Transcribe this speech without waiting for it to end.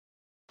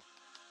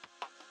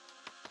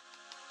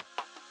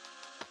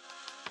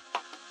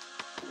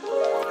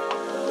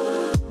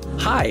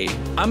Hi,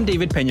 I'm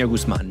David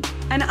Peña-Guzmán.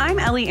 And I'm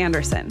Ellie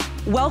Anderson.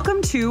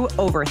 Welcome to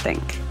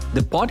Overthink,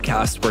 The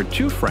podcast where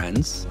two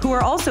friends who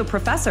are also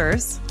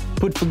professors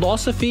put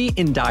philosophy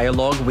in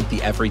dialogue with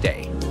the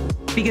everyday.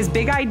 Because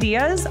big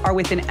ideas are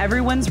within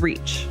everyone's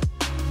reach.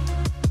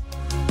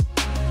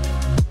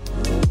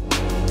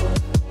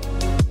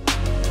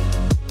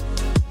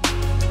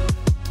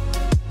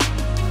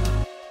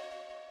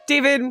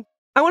 David,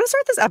 I want to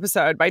start this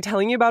episode by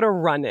telling you about a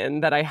run-in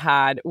that I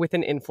had with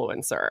an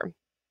influencer.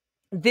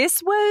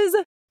 This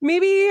was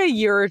maybe a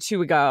year or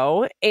two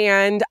ago,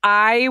 and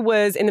I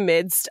was in the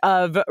midst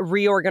of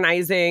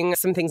reorganizing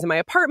some things in my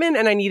apartment,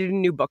 and I needed a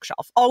new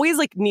bookshelf. Always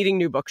needing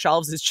new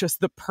bookshelves is just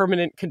the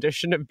permanent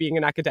condition of being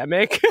an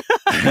academic.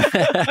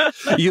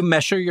 You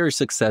measure your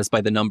success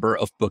by the number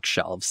of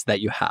bookshelves that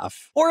you have.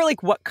 Or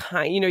what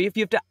kind, if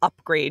you have to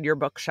upgrade your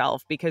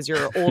bookshelf because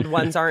your old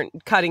ones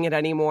aren't cutting it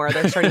anymore,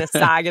 they're starting to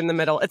sag in the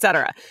middle,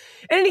 etc.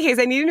 In any case,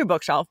 I need a new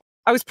bookshelf.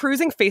 I was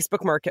perusing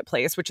Facebook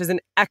Marketplace, which is an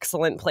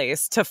excellent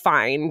place to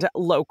find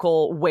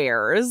local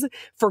wares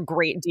for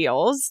great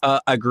deals.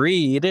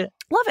 Agreed.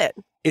 Love it.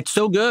 It's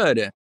so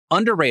good.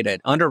 Underrated.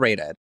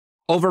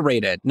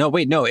 Overrated. No,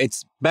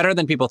 it's better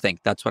than people think.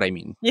 That's what I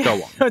mean. Yeah, Go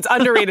on. It's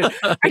underrated.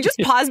 I just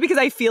paused because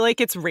I feel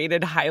like it's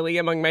rated highly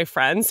among my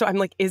friends. So I'm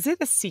like, is it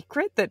a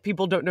secret that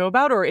people don't know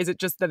about? Or is it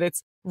just that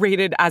it's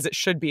rated as it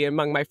should be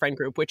among my friend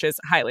group, which is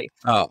highly?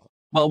 Oh.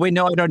 Well, I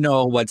don't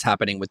know what's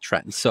happening with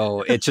trends.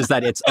 So it's just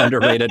that it's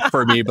underrated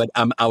for me, but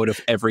I'm out of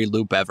every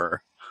loop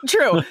ever.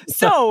 True.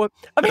 So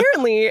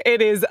apparently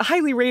it is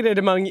highly rated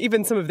among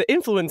even some of the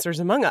influencers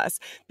among us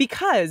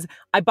because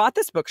I bought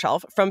this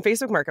bookshelf from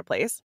Facebook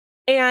Marketplace.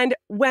 And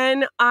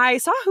when I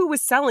saw who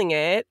was selling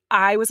it,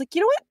 I was like,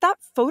 you know what? That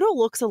photo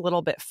looks a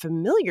little bit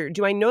familiar.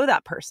 Do I know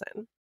that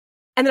person?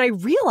 And then I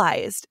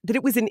realized that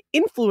it was an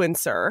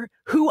influencer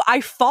who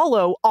I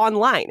follow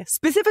online,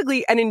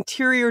 specifically an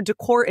interior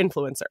decor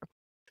influencer.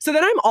 So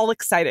then I'm all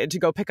excited to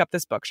go pick up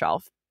this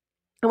bookshelf.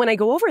 And when I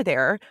go over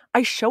there,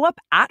 I show up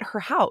at her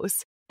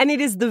house. And it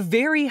is the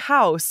very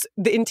house,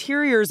 the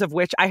interiors of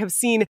which I have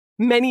seen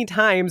many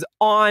times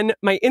on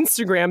my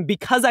Instagram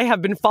because I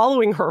have been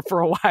following her for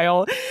a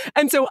while.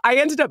 And so I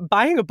ended up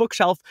buying a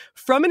bookshelf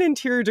from an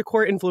interior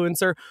decor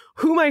influencer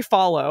whom I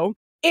follow.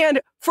 And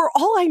for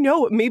all I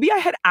know, maybe I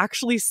had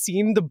actually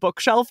seen the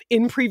bookshelf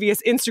in previous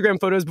Instagram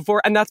photos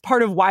before, and that's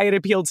part of why it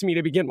appealed to me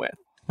to begin with.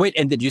 Wait,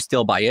 and did you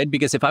still buy it?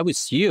 Because if I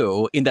was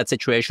you in that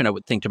situation, I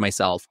would think to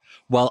myself,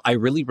 well, I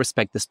really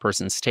respect this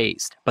person's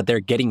taste, but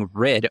they're getting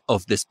rid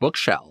of this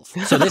bookshelf.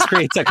 So this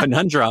creates a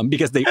conundrum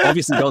because they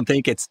obviously don't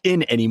think it's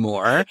in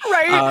anymore.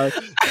 Right.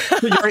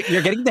 So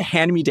you're getting the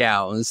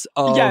hand-me-downs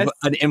of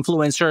an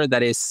influencer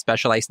that is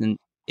specialized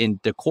in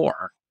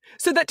decor.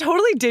 So that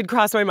totally did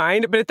cross my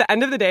mind. But at the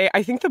end of the day,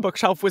 I think the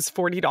bookshelf was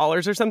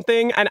 $40 or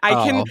something. And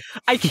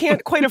I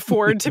can't quite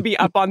afford to be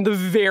up on the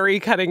very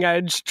cutting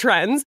edge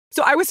trends.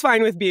 So I was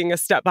fine with being a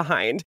step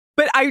behind.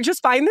 But I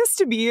just find this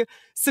to be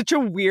such a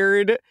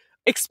weird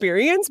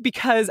experience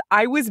because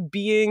I was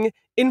being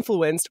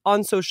influenced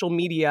on social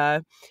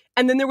media.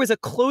 And then there was a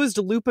closed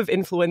loop of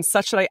influence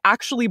such that I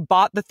actually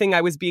bought the thing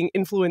I was being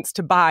influenced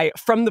to buy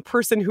from the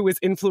person who was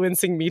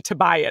influencing me to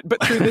buy it,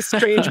 but through this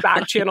strange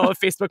back channel of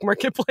Facebook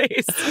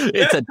Marketplace.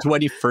 It's a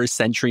 21st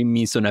century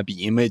mise en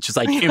abîme. It's just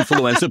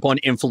influence upon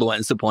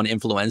influence upon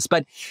influence.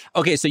 But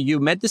okay, so you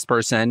met this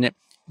person.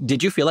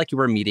 Did you feel like you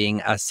were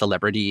meeting a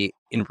celebrity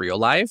in real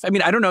life? I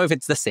mean, I don't know if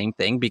it's the same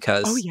thing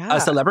because a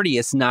celebrity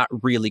is not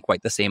really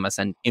quite the same as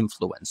an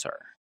influencer.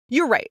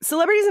 You're right.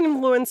 Celebrities and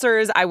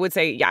influencers, I would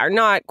say, are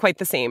not quite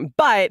the same.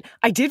 But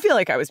I did feel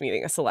like I was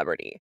meeting a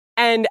celebrity.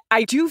 And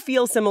I do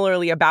feel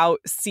similarly about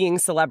seeing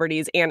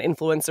celebrities and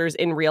influencers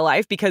in real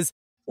life because,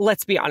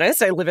 let's be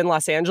honest, I live in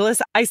Los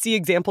Angeles. I see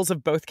examples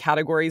of both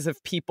categories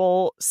of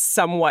people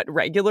somewhat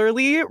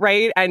regularly,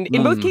 right? And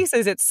in both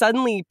cases, it's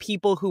suddenly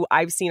people who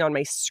I've seen on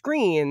my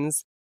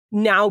screens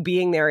now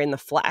being there in the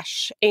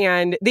flesh.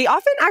 And they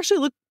often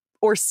actually look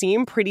or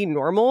seem pretty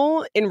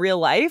normal in real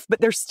life, but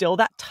there's still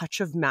that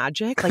touch of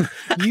magic.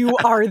 You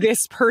are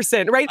this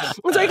person, right?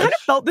 And so I kind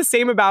of felt the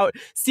same about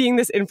seeing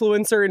this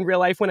influencer in real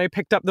life when I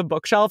picked up the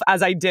bookshelf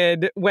as I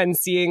did when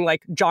seeing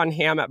John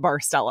Hamm at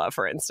Bar Stella,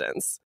 for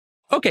instance.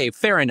 Okay,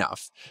 fair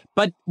enough.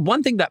 But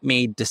one thing that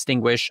may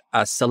distinguish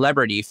a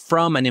celebrity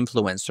from an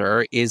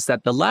influencer is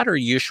that the latter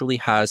usually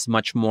has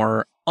much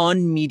more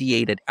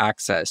unmediated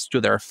access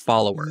to their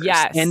followers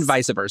and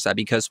vice versa.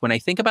 Because when I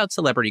think about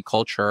celebrity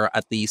culture,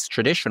 at least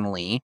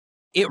traditionally,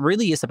 it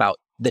really is about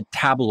the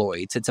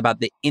tabloids. It's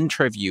about the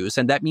interviews.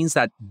 And that means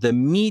that the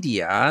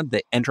media,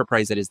 the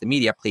enterprise that is the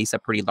media, plays a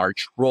pretty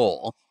large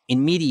role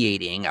in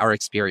mediating our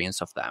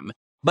experience of them.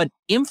 But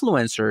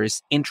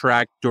influencers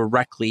interact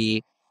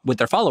directly with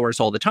their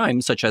followers all the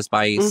time, such as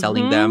by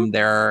selling them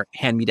their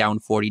hand-me-down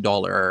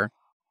 $40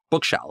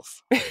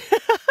 bookshelf.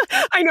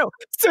 I know.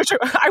 So true.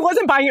 I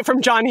wasn't buying it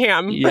from John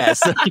Hamm. Yes.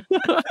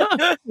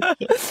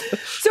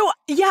 So,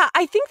 yeah,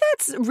 I think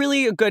that's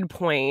really a good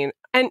point.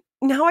 And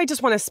now I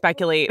just want to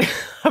speculate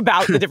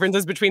about the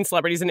differences between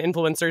celebrities and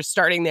influencers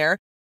starting there.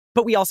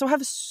 But we also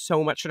have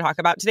so much to talk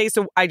about today.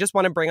 So I just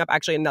want to bring up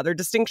actually another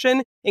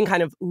distinction and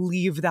kind of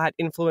leave that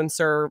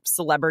influencer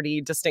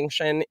celebrity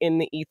distinction in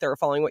the ether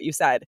following what you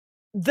said.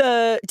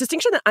 The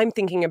distinction that I'm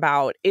thinking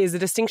about is the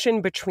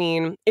distinction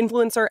between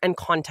influencer and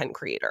content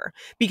creator,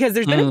 because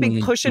there's been a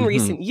big push in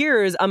recent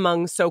years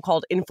among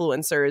so-called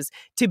influencers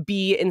to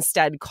be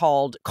instead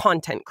called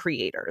content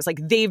creators. Like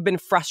they've been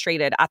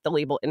frustrated at the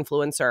label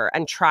influencer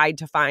and tried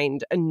to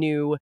find a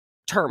new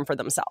term for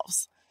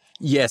themselves.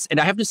 Yes, and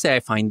I have to say I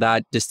find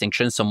that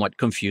distinction somewhat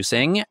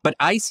confusing, but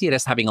I see it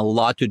as having a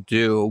lot to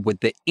do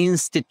with the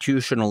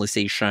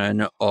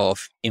institutionalization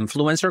of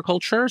influencer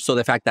culture. So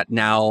the fact that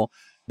now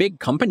big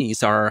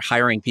companies are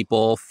hiring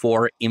people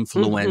for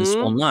influence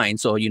online.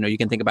 So, you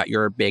can think about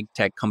your big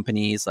tech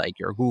companies like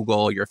your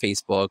Google, your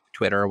Facebook,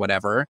 Twitter,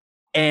 whatever,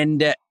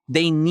 and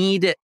they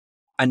need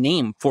a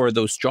name for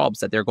those jobs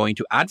that they're going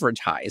to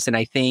advertise. And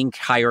I think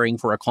hiring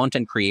for a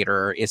content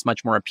creator is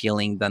much more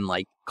appealing than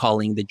like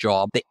calling the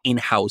job the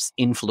in-house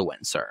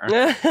influencer.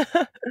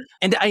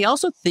 And I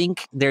also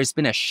think there's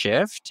been a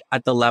shift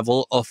at the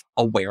level of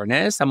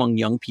awareness among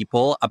young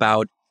people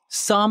about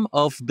some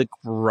of the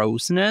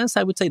grossness,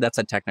 I would say that's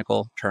a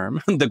technical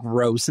term, the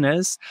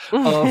grossness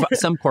of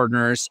some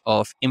corners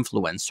of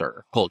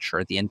influencer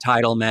culture, the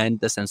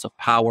entitlement, the sense of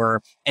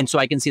power. And so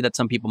I can see that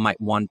some people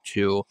might want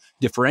to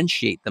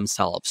differentiate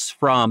themselves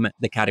from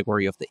the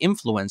category of the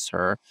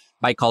influencer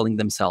by calling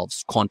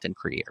themselves content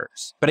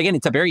creators. But again,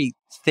 it's a very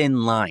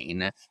thin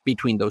line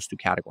between those two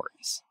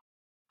categories.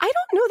 I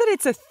don't know that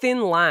it's a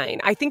thin line.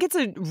 I think it's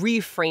a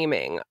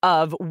reframing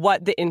of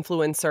what the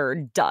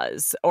influencer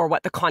does or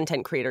what the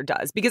content creator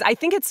does, because I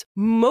think it's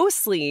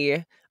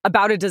mostly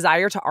about a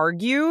desire to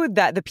argue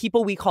that the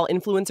people we call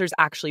influencers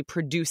actually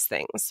produce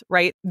things,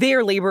 right? They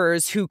are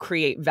laborers who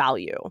create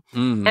value.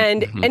 And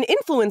an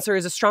influencer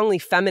is a strongly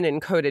feminine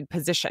coded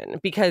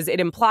position because it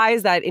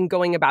implies that in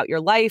going about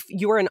your life,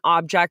 you are an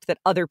object that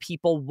other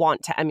people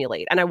want to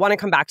emulate. And I want to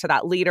come back to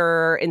that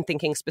later in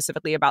thinking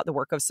specifically about the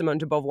work of Simone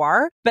de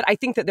Beauvoir. But I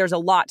think that there's a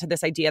lot to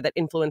this idea that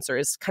influencer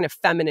is kind of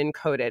feminine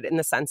coded in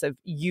the sense of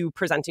you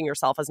presenting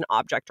yourself as an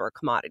object or a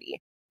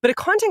commodity. But a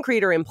content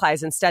creator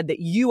implies instead that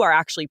you are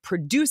actually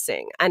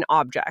producing an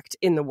object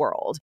in the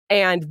world.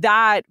 And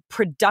that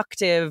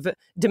productive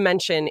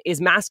dimension is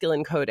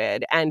masculine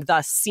coded and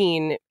thus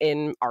seen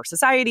in our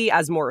society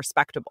as more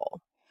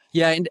respectable.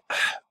 Yeah. And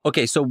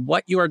okay, so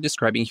what you are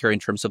describing here in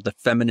terms of the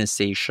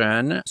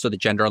feminization, so the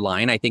gender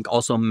line, I think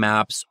also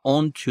maps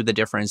onto the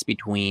difference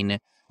between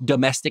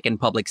domestic and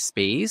public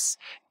space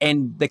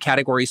and the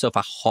categories of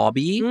a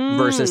hobby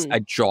versus a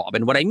job.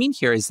 And what I mean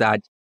here is that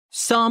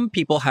some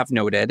people have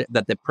noted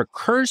that the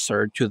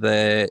precursor to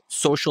the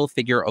social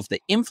figure of the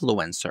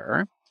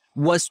influencer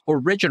was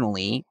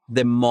originally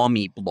the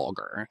mommy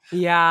blogger.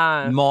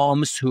 Yeah.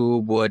 Moms who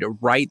would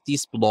write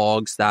these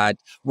blogs that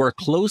were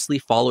closely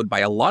followed by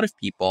a lot of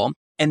people,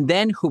 and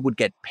then who would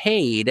get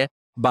paid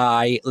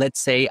by, let's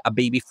say, a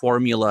baby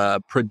formula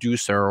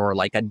producer or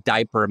like a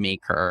diaper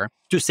maker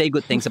to say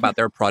good things about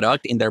their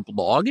product in their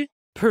blog.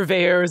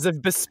 Purveyors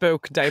of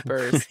bespoke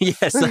diapers.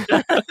 Yes.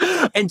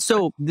 And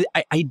so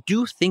I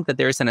do think that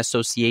there is an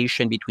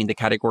association between the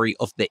category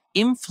of the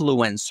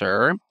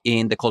influencer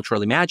in the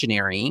cultural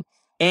imaginary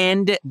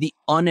and the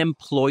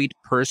unemployed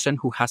person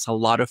who has a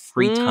lot of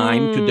free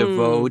time to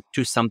devote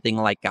to something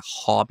like a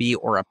hobby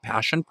or a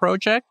passion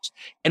project.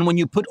 And when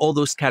you put all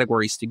those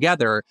categories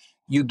together,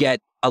 you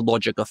get a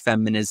logic of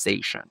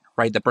feminization,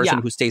 right? The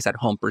person who stays at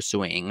home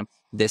pursuing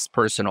this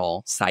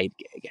personal side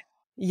gig.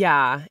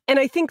 Yeah. And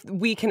I think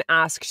we can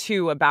ask,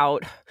 too,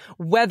 about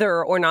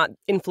whether or not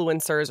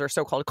influencers or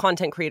so-called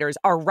content creators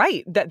are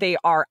right that they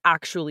are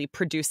actually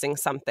producing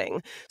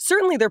something.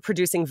 Certainly, they're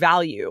producing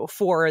value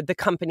for the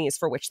companies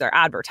for which they're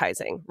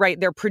advertising, right?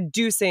 They're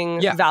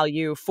producing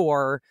value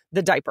for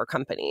the diaper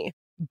company.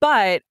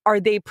 But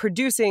are they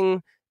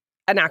producing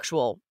an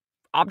actual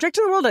object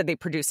in the world? Are they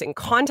producing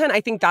content?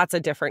 I think that's a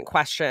different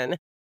question.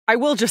 I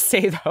will just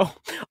say, though,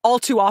 all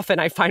too often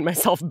I find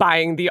myself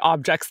buying the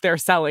objects they're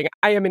selling.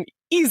 I am an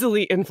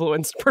easily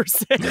influenced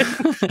person.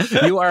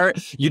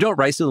 You don't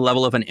rise to the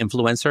level of an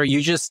influencer.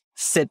 You just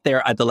sit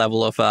there at the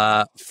level of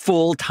a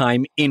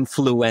full-time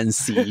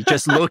influencee,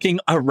 just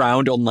looking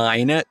around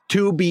online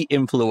to be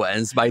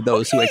influenced by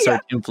those who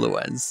exert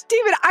influence.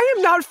 David, I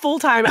am not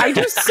full-time. I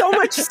do so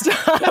much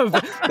stuff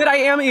that I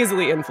am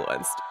easily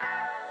influenced.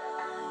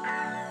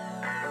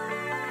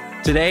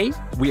 Today,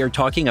 we are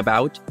talking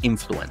about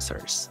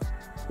influencers.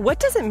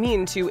 What does it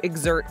mean to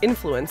exert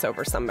influence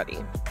over somebody?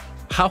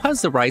 How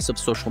has the rise of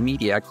social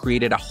media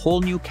created a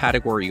whole new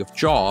category of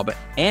job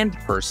and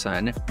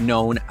person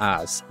known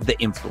as the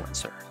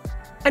influencer?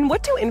 And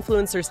what do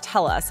influencers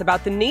tell us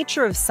about the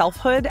nature of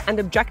selfhood and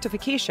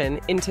objectification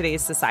in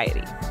today's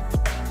society?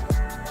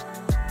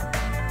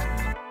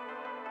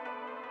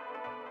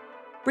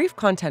 Brief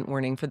content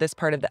warning for this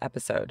part of the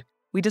episode.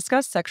 We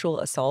discuss sexual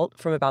assault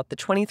from about the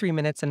 23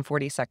 minutes and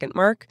 40-second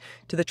mark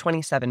to the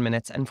 27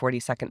 minutes and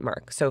 40-second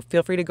mark. So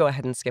feel free to go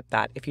ahead and skip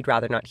that if you'd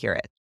rather not hear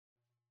it.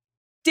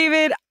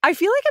 David, I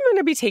feel like I'm going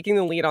to be taking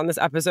the lead on this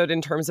episode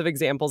in terms of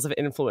examples of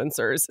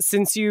influencers,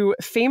 since you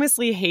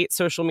famously hate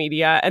social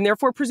media and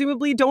therefore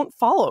presumably don't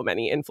follow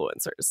many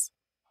influencers.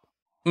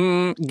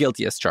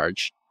 Guilty as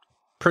charged.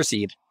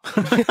 Proceed.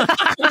 Okay,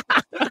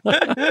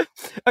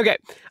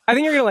 I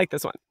think you're going to like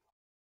this one.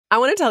 I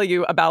want to tell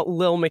you about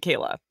Lil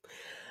Miquela.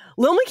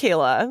 Lil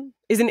Miquela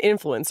is an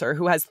influencer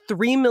who has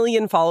 3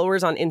 million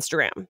followers on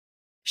Instagram.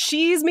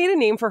 She's made a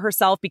name for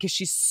herself because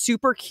she's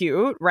super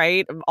cute,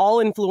 right?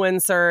 All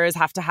influencers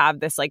have to have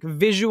this like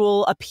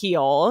visual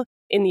appeal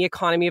in the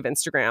economy of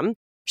Instagram.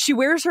 She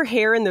wears her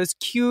hair in those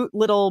cute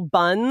little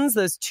buns,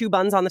 those 2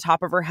 buns on the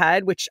top of her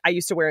head, which I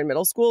used to wear in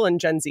middle school and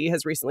Gen Z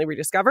has recently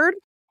rediscovered.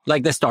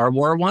 Like the Star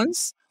Wars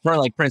ones? Or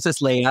like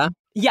Princess Leia?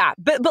 Yeah,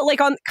 but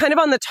like on kind of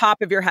on the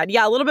top of your head.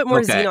 Yeah, a little bit more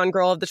Okay. Xenon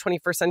Girl of the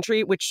 21st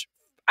century, which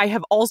I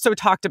have also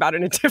talked about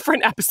in a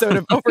different episode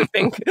of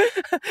Overthink.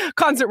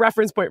 Constant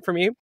reference point for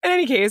me. In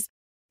any case,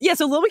 yeah,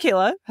 so Lil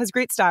Miquela has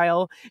great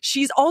style.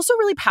 She's also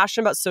really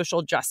passionate about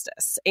social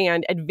justice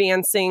and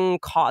advancing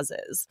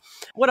causes.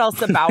 What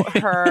else about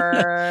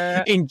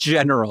her? In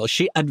general,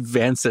 she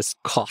advances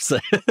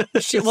causes.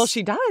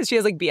 She does. She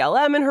has like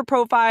BLM in her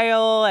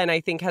profile and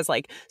I think has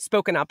like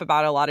spoken up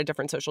about a lot of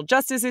different social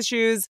justice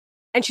issues.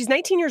 And she's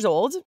 19 years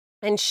old.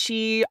 And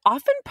she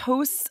often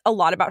posts a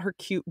lot about her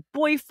cute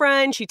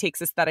boyfriend. She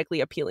takes aesthetically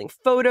appealing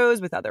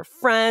photos with other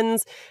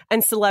friends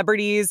and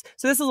celebrities.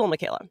 So this is Lil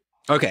Miquela.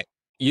 Okay.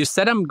 You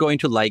said I'm going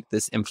to like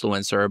this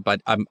influencer,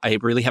 but I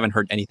really haven't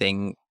heard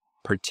anything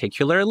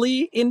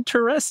particularly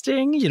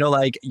interesting. You know,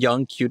 like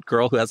young, cute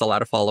girl who has a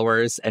lot of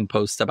followers and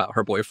posts about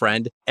her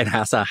boyfriend and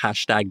has a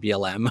hashtag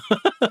BLM.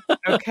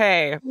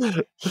 Okay.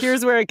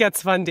 Here's where it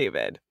gets fun,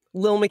 David.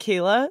 Lil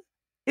Miquela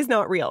is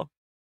not real.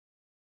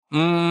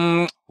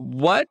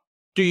 What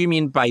do you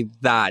mean by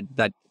that?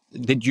 That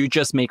did you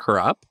just make her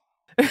up?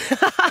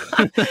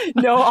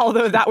 No,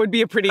 although that would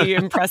be a pretty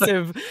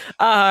impressive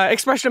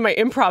expression of my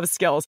improv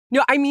skills.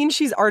 No, I mean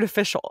she's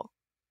artificial.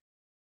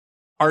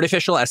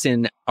 Artificial as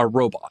in a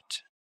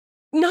robot?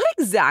 Not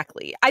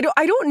exactly. I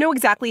don't know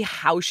exactly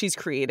how she's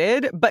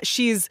created, but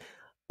she's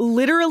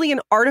literally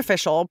an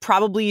artificial,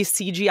 probably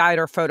CGI'd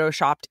or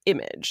photoshopped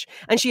image.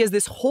 And she has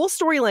this whole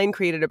storyline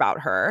created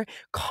about her,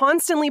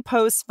 constantly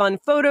posts fun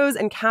photos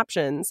and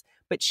captions,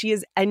 but she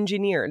is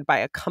engineered by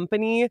a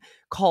company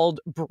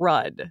called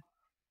Brud.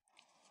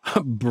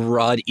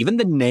 Brud, even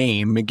the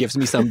name gives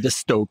me some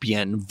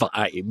dystopian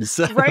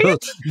vibes.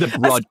 Right? The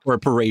Brud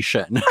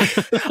Corporation.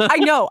 I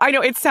know.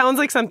 It sounds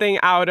like something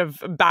out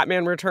of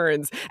Batman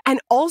Returns.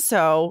 And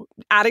also,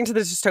 adding to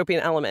the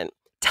dystopian element,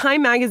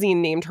 Time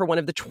magazine named her one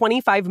of the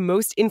 25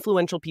 most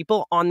influential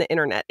people on the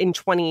internet in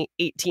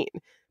 2018.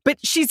 But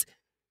she's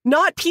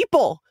not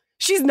people.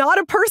 She's not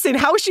a person.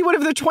 How is she one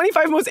of the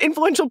 25 most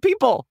influential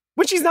people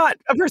when she's not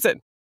a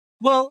person?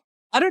 Well,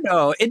 I don't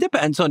know. It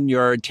depends on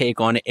your take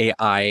on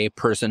AI,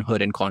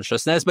 personhood, and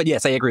consciousness. But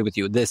yes, I agree with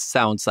you. This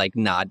sounds like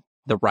not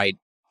the right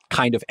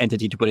kind of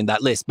entity to put in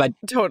that list. But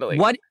totally.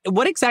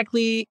 What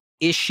exactly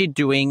is she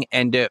doing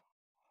and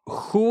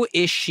who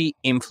is she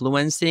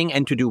influencing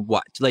and to do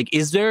what? Like,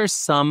 is there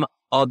some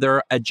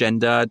other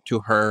agenda to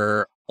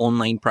her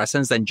online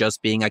presence than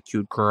just being a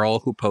cute girl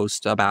who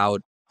posts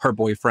about her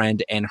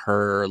boyfriend and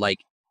her,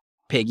 like,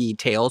 piggy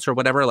tails or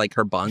whatever, like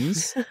her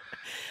buns?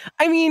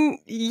 I mean,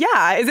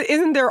 yeah.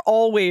 Isn't there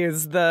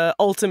always the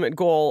ultimate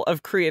goal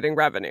of creating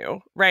revenue,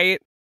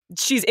 right?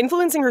 She's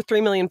influencing her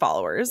 3 million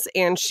followers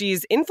and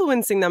she's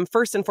influencing them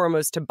first and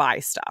foremost to buy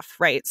stuff,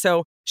 right?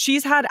 So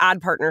she's had ad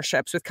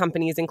partnerships with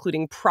companies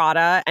including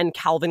Prada and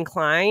Calvin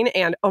Klein.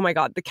 And oh my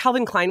God, the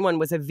Calvin Klein one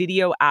was a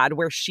video ad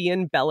where she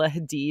and Bella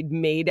Hadid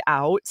made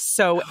out.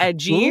 So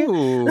edgy.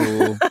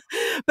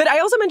 But I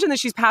also mentioned that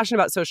she's passionate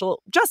about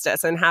social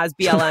justice and has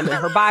BLM in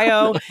her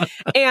bio.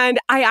 And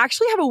I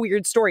actually have a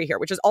weird story here,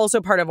 which is also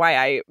part of why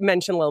I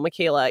mentioned Lil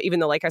Miquela, even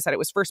though, like I said, it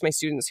was first my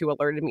students who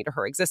alerted me to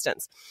her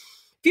existence.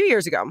 A few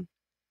years ago,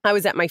 I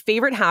was at my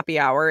favorite happy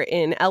hour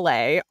in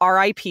LA,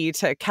 RIP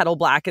to Kettle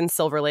Black and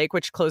Silver Lake,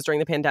 which closed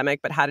during the pandemic,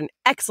 but had an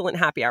excellent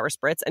happy hour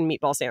spritz and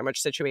meatball sandwich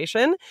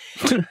situation.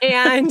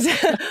 And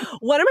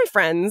one of my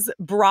friends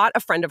brought a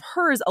friend of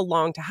hers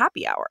along to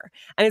happy hour.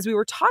 And as we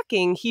were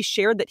talking, he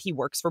shared that he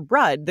works for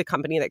Brud, the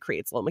company that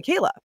creates Lil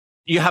Miquela.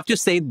 You have to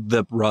say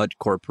the Brud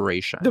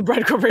Corporation. The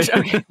Brud Corporation.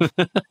 Okay.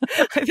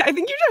 I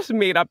think you just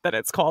made up that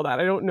it's called that.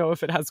 I don't know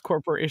if it has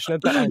corporation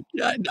at the end.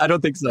 Yeah, I don't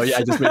think so. Yeah,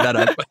 I just made that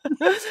up.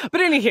 But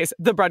in any case,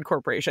 the Brud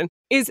Corporation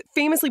is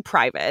famously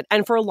private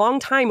and for a long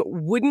time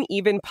wouldn't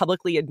even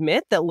publicly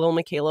admit that Lil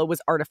Miquela was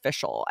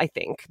artificial, I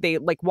think. They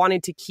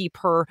wanted to keep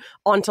her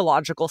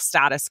ontological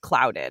status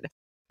clouded.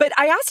 But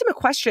I asked him a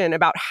question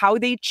about how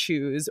they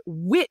choose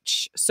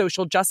which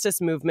social justice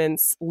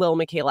movements Lil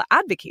Miquela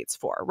advocates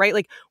for, right?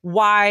 Like,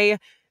 why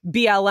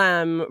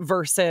BLM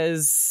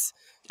versus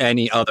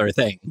any other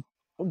thing?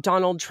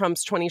 Donald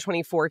Trump's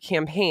 2024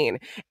 campaign.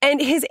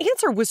 And his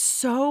answer was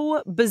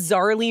so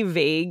bizarrely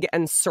vague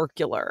and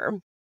circular.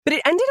 But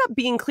it ended up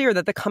being clear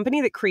that the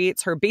company that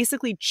creates her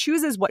basically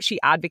chooses what she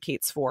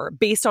advocates for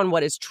based on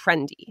what is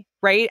trendy,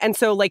 right? And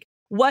so, like,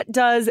 what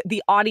does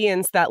the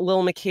audience that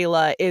Lil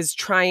Miquela is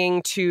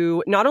trying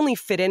to not only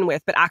fit in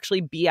with, but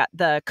actually be at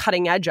the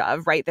cutting edge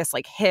of, right? This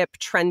like hip,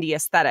 trendy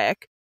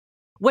aesthetic.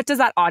 What does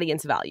that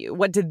audience value?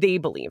 What do they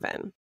believe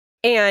in?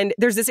 And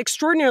there's this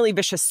extraordinarily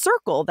vicious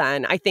circle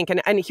then, I think,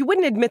 and he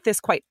wouldn't admit this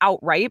quite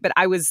outright, but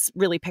I was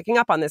really picking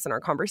up on this in our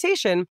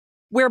conversation,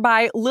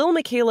 whereby Lil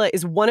Miquela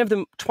is one of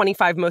the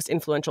 25 most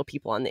influential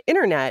people on the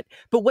internet,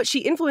 but what she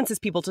influences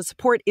people to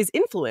support is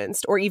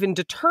influenced or even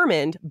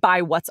determined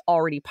by what's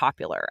already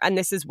popular. And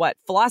this is what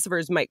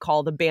philosophers might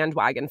call the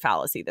bandwagon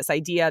fallacy, this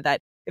idea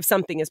that if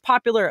something is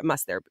popular, it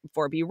must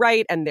therefore be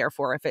right, and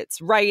therefore if it's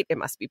right, it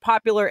must be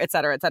popular, et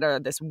cetera,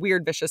 this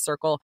weird vicious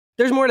circle.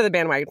 There's more to the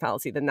bandwagon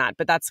fallacy than that,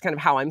 but that's kind of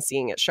how I'm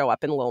seeing it show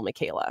up in Lil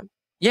Miquela.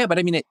 Yeah, but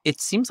I mean,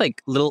 it seems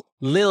like Lil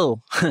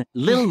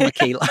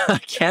Miquela. I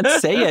can't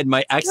say it.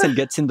 My accent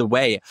gets in the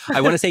way.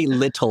 I want to say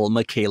Little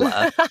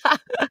Miquela.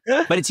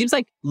 But it seems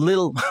like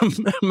Lil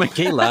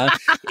Miquela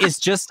is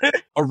just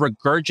a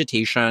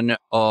regurgitation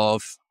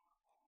of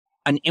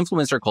an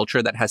influencer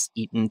culture that has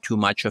eaten too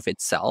much of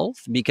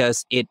itself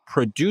because it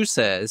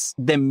produces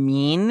the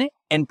mean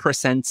and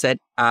presents it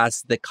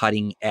as the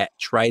cutting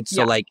edge, right?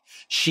 So like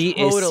she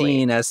is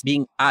seen as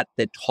being at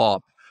the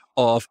top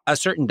of a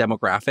certain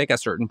demographic, a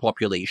certain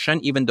population,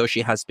 even though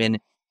she has been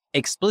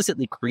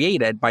explicitly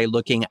created by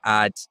looking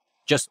at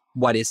just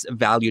what is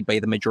valued by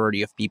the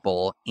majority of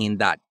people in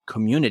that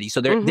community. So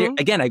there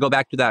again, I go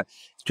back to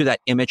that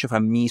image of a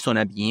mise en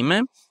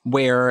abîme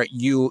where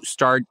you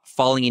start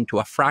falling into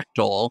a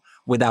fractal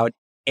without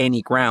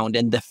any ground.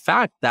 And the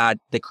fact that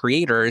the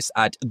creators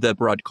at the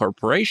Broad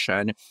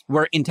Corporation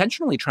were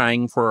intentionally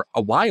trying for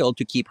a while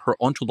to keep her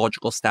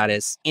ontological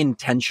status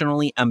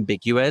intentionally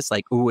ambiguous,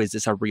 like, oh, is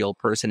this a real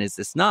person? Is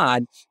this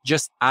not?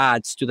 Just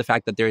adds to the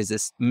fact that there is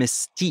this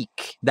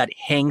mystique that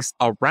hangs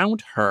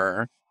around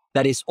her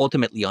that is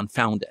ultimately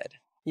unfounded,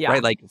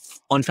 right? Like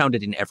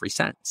unfounded in every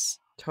sense.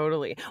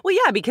 Totally. Well,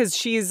 yeah, because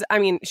she's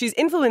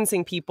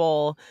influencing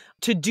people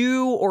to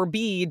do or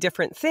be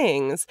different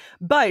things,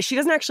 but she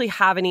doesn't actually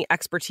have any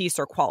expertise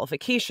or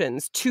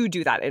qualifications to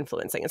do that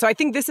influencing. And so I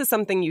think this is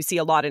something you see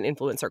a lot in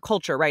influencer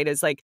culture, right?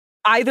 Is like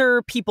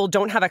either people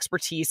don't have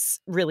expertise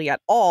really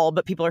at all,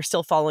 but people are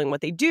still following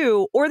what they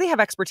do, or they have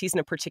expertise in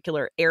a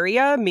particular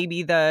area.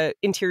 Maybe the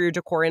interior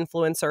decor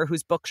influencer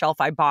whose bookshelf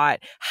I bought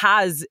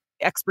has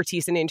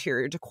expertise in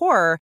interior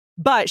decor,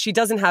 but she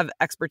doesn't have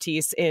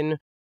expertise in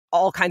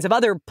all kinds of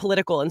other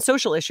political and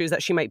social issues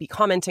that she might be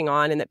commenting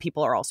on and that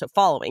people are also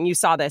following. You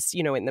saw this,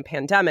 in the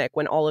pandemic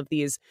when all of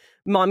these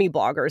mommy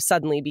bloggers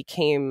suddenly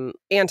became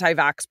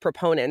anti-vax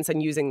proponents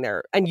and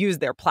used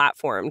their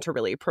platform to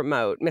really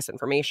promote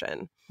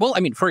misinformation. Well, I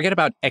mean, forget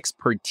about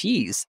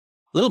expertise.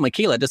 Little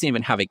Miquela doesn't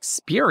even have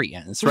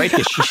experience, right?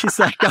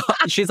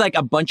 She's like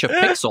a bunch of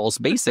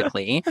pixels,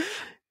 basically.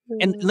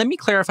 And let me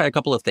clarify a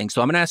couple of things.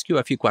 So I'm going to ask you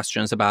a few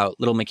questions about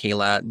Little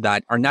Miquela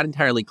that are not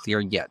entirely clear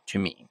yet to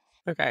me.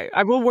 Okay.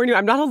 I will warn you,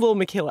 I'm not a Little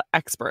Miquela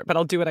expert, but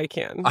I'll do what I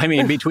can. I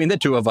mean, between the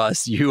two of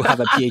us, you have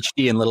a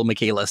PhD in Little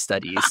Miquela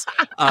studies.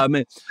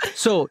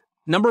 So,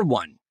 number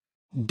one,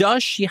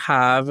 does she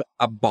have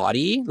a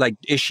body? Like,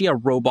 is she a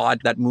robot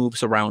that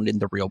moves around in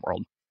the real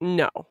world?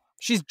 No.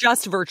 She's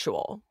just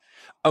virtual.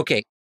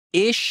 Okay.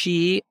 Is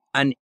she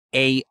an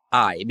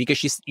AI?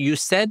 Because you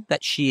said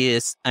that she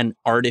is an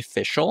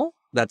artificial.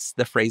 That's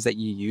the phrase that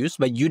you use,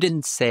 but you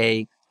didn't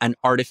say an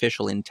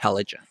artificial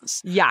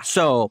intelligence. Yeah.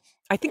 So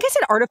I think I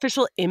said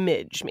artificial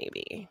image,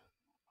 maybe.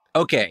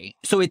 Okay.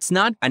 So it's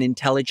not an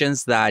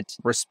intelligence that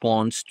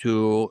responds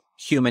to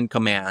human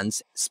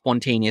commands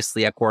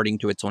spontaneously according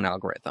to its own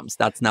algorithms.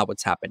 That's not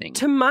what's happening.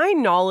 To my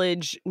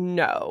knowledge,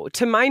 no.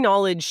 To my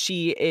knowledge,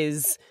 she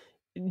is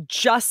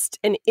just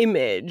an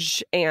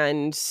image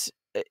and,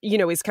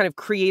 is kind of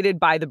created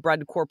by the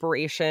Broad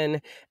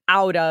Corporation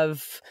out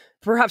of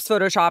perhaps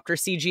photoshopped or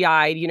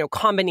CGI'd,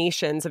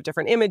 combinations of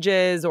different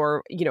images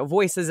or,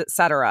 voices,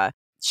 etc.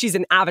 She's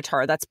an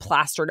avatar that's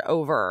plastered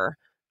over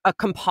a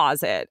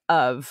composite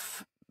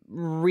of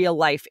real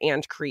life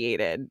and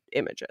created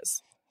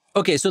images.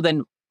 Okay, so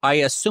then I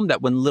assume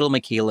that when Little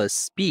Miquela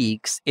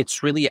speaks,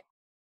 it's really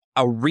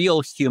a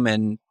real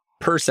human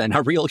person,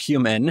 a real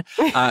human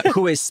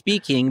who is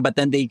speaking, but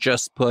then they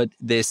just put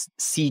this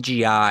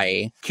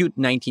CGI, cute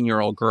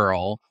 19-year-old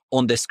girl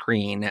on the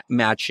screen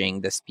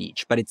matching the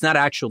speech. But it's not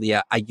actually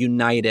a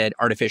united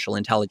artificial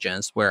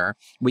intelligence where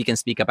we can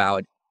speak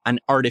about an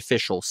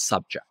artificial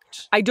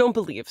subject. I don't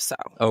believe so.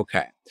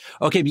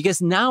 Okay,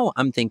 because now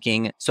I'm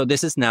thinking, so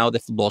this is now the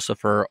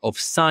philosopher of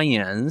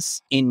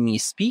science in me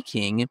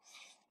speaking.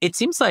 It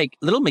seems like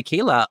Little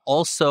Miquela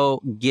also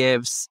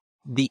gives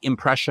the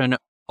impression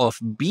of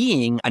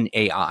being an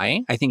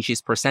AI. I think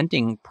she's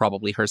presenting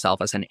probably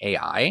herself as an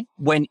AI,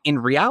 when in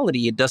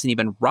reality, it doesn't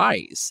even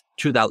rise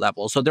to that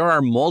level. So there are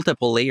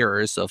multiple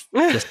layers of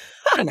just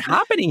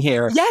happening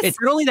here. Yes. It's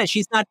not only that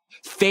she's not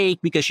fake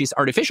because she's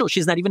artificial,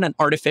 she's not even an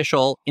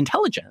artificial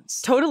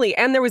intelligence. Totally.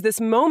 And there was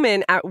this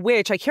moment at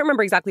which, I can't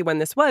remember exactly when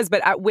this was,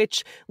 but at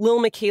which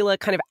Lil Miquela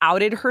kind of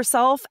outed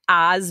herself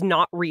as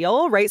not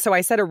real, right? So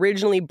I said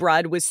originally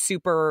Broad was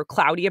super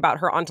cloudy about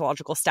her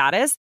ontological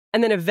status.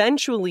 And then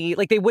eventually,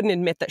 like, they wouldn't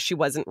admit that she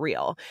wasn't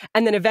real.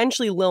 And then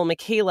eventually Lil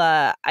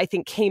Michaela, I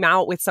think, came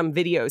out with some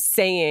videos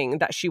saying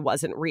that she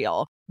wasn't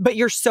real. But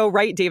you're so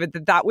right, David,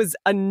 that that was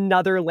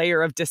another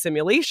layer of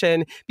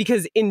dissimulation,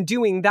 because in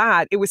doing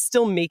that, it was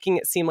still making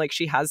it seem like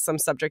she has some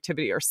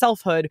subjectivity or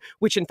selfhood,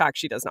 which in fact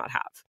she does not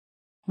have.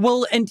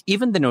 Well, and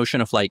even the notion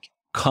of like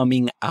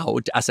coming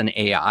out as an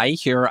AI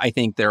here, I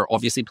think they're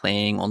obviously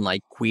playing on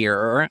like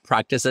queer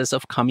practices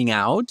of coming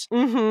out.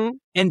 Mm-hmm.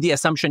 And the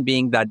assumption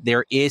being that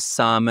there is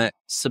some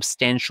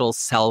substantial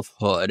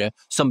selfhood,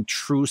 some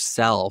true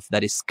self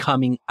that is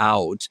coming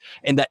out,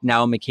 and that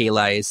now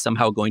Michaela is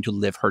somehow going to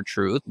live her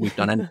truth. We've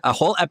done a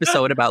whole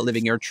episode about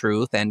living your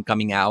truth and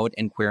coming out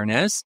and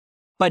queerness.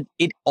 But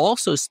it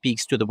also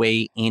speaks to the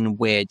way in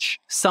which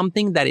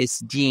something that is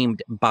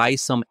deemed by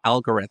some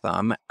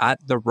algorithm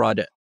at the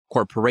Rudd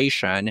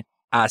Corporation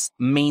as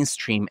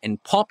mainstream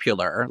and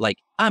popular, like,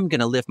 I'm going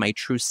to live my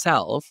true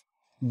self,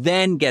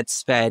 then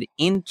gets fed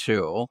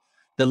into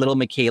the little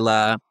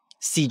Michaela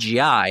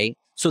CGI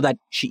so that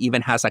she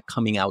even has a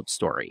coming out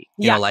story.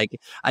 You know, like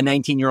a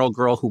 19-year-old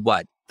girl who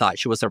thought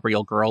she was a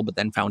real girl, but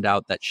then found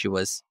out that she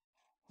was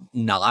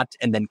not,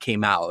 and then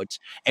came out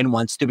and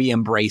wants to be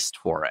embraced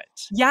for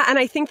it. Yeah, and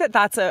I think that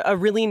that's a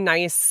really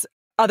nice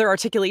other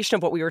articulation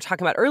of what we were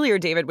talking about earlier,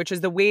 David, which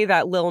is the way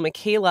that Lil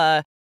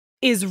Michaela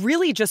is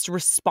really just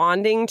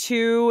responding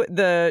to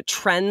the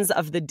trends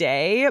of the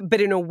day, but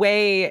in a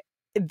way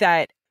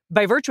that,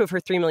 by virtue of her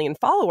 3 million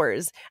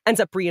followers, ends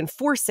up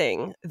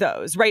reinforcing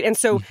those, right? And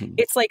so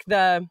it's like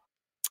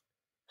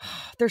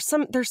there's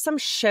some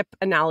ship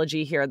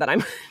analogy here that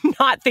I'm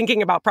not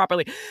thinking about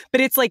properly,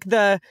 but it's like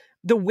the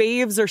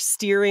waves are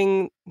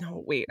steering.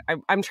 No, wait,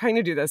 I'm trying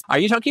to do this. Are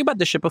you talking about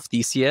the ship of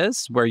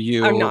Theseus, where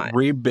you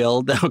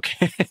rebuild?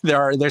 Okay,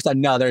 there's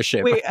another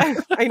ship. Wait,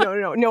 I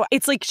know, no.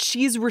 It's like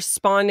she's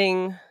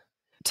responding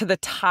to the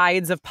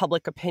tides of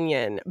public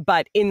opinion,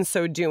 but in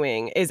so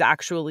doing is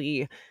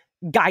actually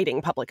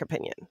guiding public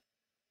opinion.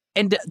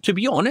 And to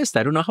be honest,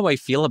 I don't know how I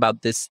feel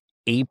about this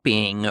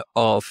aping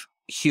of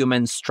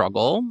human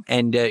struggle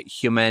and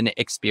human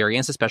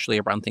experience, especially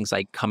around things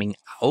like coming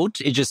out.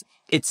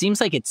 It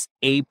seems like it's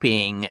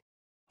aping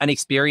an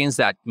experience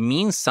that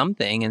means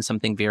something, and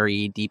something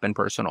very deep and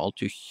personal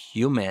to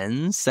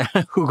humans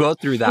who go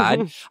through that.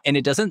 And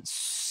it doesn't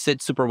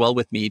sit super well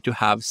with me to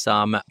have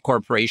some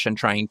corporation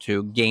trying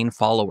to gain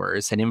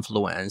followers and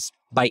influence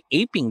by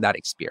aping that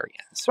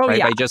experience, right?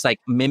 Yeah. By just like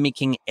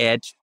mimicking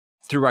it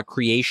through a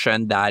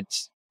creation that,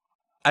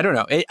 I don't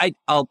know.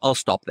 I'll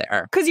stop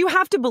there. Because you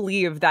have to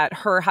believe that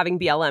her having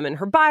BLM in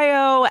her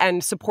bio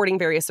and supporting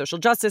various social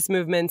justice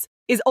movements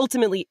is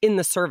ultimately in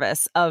the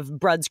service of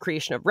Brudd's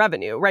creation of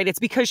revenue, right? It's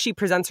because she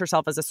presents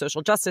herself as a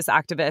social justice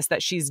activist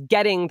that she's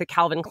getting the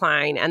Calvin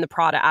Klein and the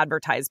Prada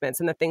advertisements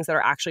and the things that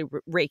are actually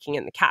raking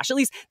in the cash. At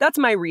least that's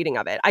my reading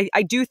of it.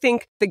 I do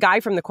think the guy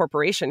from the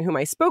corporation whom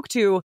I spoke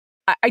to,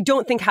 I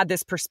don't think had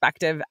this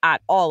perspective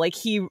at all. Like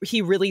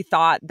he really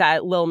thought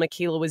that Lil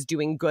Michaela was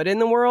doing good in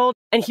the world,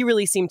 and he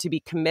really seemed to be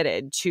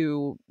committed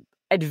to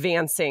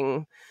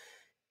advancing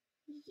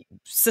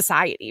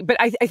society. But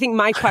I think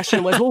my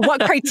question was, well,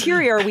 what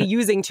criteria are we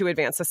using to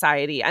advance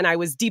society? And I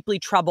was deeply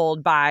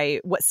troubled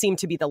by what seemed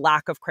to be the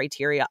lack of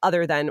criteria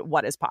other than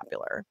what is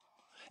popular.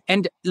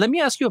 And let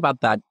me ask you about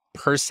that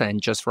person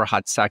just for a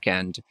hot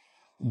second.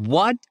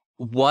 What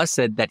was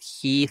it that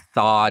he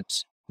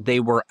thought they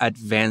were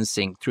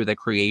advancing through the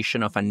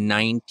creation of a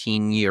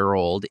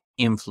 19-year-old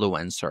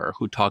influencer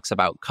who talks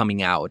about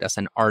coming out as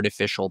an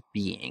artificial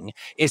being?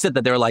 Is it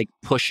that they're like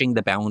pushing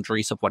the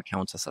boundaries of what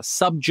counts as a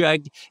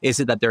subject? Is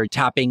it that they're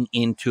tapping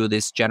into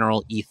this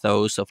general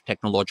ethos of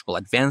technological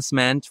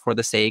advancement for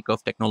the sake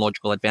of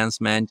technological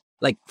advancement?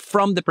 Like,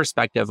 from the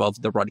perspective of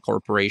the Rudd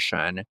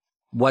Corporation,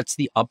 what's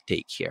the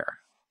uptake here?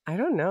 I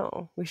don't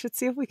know. We should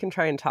see if we can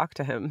try and talk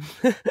to him,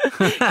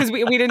 because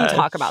we didn't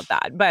talk about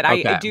that. But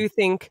okay. I do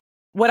think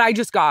what I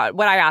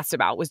asked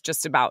about was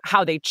just about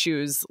how they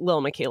choose Lil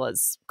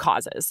Michaela's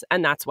causes.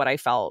 And that's what I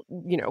felt,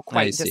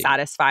 quite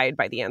dissatisfied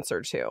by the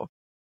answer to.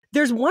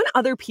 There's one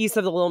other piece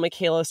of the Lil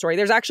Michaela story.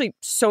 There's actually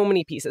so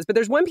many pieces, but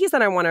there's one piece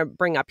that I want to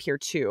bring up here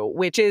too,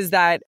 which is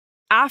that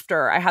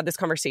after I had this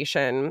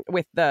conversation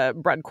with the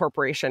Rudd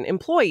Corporation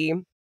employee,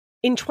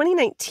 in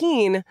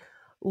 2019,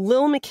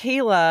 Lil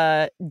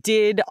Michaela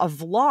did a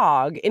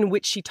vlog in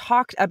which she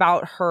talked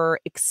about her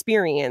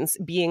experience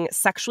being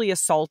sexually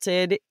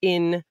assaulted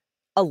in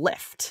a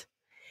lift.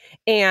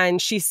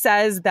 And she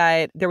says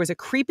that there was a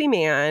creepy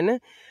man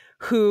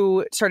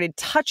who started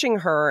touching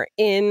her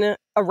in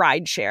a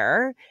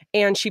rideshare,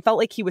 and she felt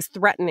like he was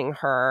threatening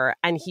her,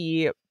 and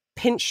he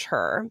pinched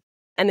her.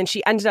 And then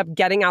she ended up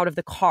getting out of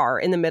the car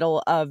in the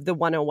middle of the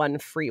 101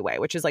 freeway,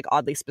 which is like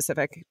oddly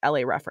specific LA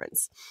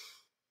reference.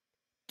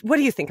 What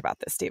do you think about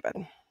this,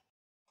 David?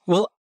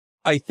 Well,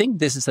 I think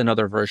this is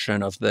another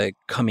version of the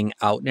coming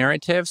out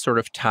narrative, sort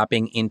of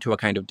tapping into a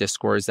kind of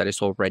discourse that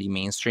is already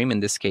mainstream. In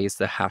this case,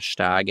 the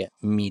hashtag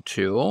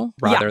 #MeToo,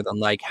 rather than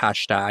like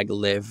hashtag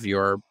live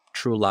your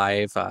true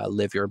life,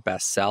 live your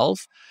best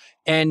self.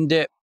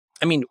 And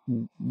I mean,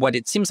 what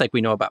it seems like we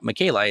know about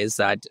Michaela is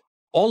that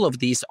all of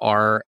these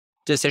are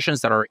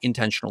decisions that are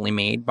intentionally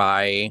made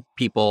by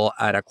people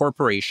at a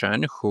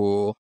corporation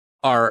who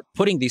are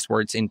putting these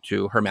words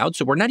into her mouth.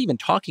 So we're not even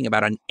talking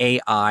about an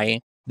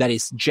AI that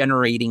is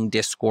generating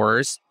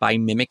discourse by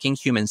mimicking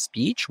human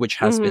speech, which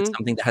has been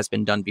something that has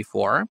been done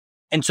before.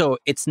 And so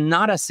it's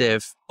not as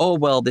if, oh,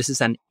 well, this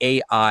is an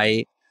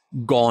AI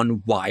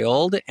gone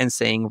wild and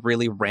saying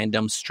really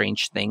random,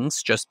 strange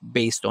things just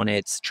based on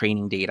its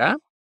training data,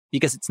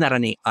 because it's not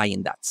an AI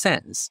in that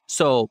sense.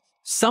 So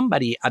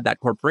somebody at that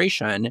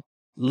corporation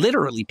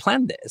literally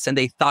planned this, and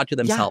they thought to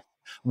themselves,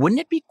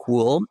 wouldn't it be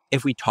cool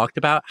if we talked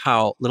about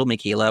how little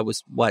Michaela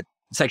was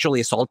sexually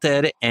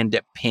assaulted and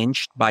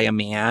pinched by a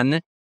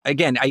man?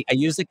 Again, I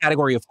used the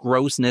category of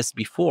grossness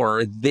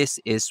before. This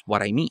is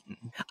what I mean.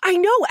 I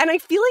know. And I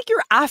feel like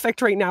your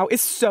affect right now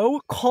is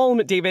so calm,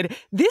 David.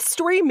 This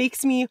story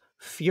makes me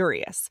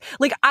furious.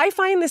 Like, I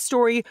find this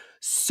story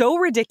so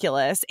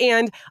ridiculous.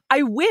 And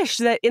I wish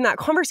that in that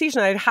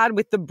conversation I'd had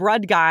with the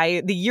Brud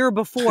guy the year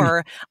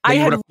before,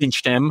 I would have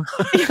pinched him.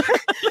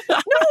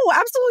 No,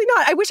 absolutely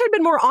not. I wish I'd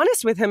been more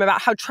honest with him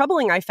about how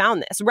troubling I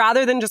found this,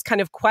 rather than just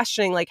kind of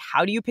questioning, like,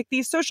 how do you pick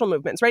these social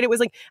movements, right? It was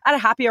like at a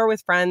happy hour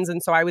with friends,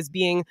 and so I was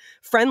being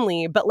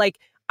friendly. But like,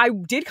 I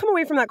did come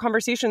away from that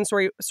conversation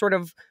sort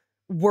of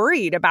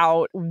worried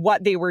about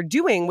what they were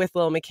doing with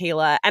Lil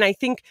Michaela. And I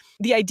think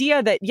the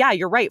idea that, yeah,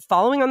 you're right,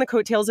 following on the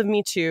coattails of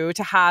Me Too,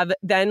 to have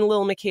then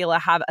Lil Michaela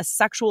have a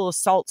sexual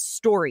assault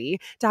story,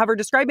 to have her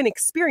describe an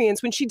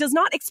experience when she does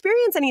not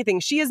experience anything.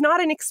 She is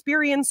not an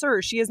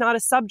experiencer. She is not a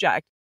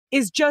subject,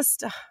 is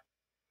just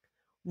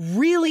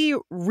really,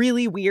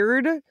 really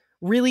weird,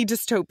 really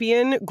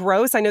dystopian,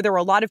 gross. I know there were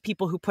a lot of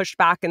people who pushed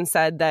back and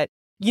said that,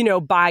 you know,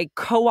 by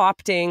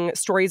co-opting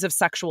stories of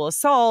sexual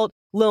assault,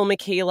 Lil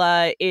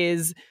Michaela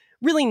is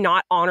really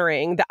not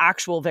honoring the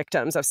actual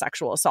victims of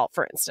sexual assault,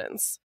 for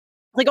instance.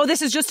 Like, oh,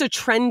 this is just a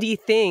trendy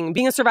thing.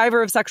 Being a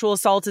survivor of sexual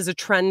assault is a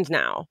trend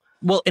now.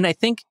 Well, and I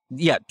think,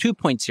 2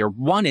 points here.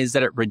 One is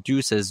that it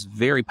reduces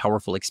very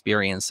powerful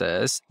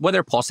experiences,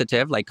 whether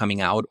positive, like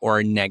coming out,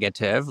 or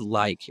negative,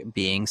 like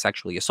being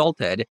sexually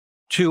assaulted,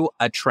 to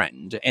a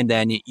trend. And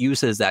then it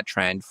uses that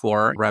trend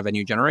for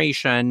revenue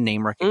generation,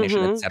 name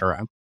recognition,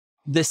 etc.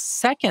 The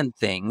second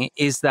thing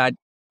is that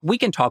we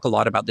can talk a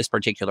lot about this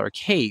particular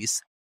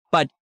case,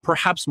 but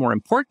perhaps more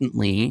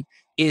importantly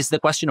is the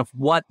question of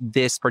what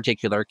this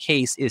particular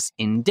case is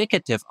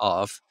indicative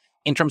of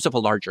in terms of a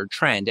larger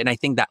trend. And I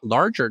think that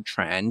larger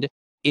trend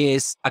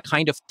is a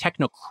kind of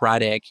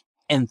technocratic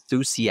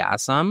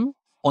enthusiasm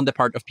on the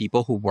part of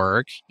people who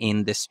work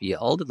in this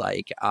field,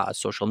 like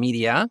social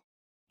media,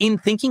 in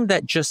thinking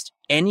that just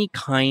any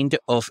kind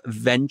of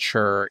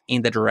venture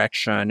in the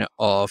direction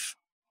of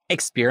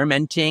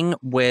experimenting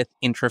with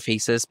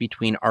interfaces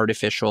between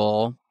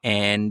artificial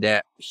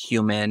and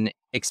human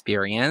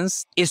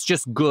experience is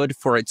just good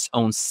for its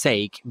own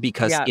sake,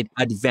 because it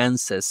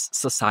advances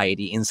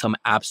society in some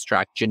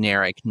abstract,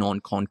 generic,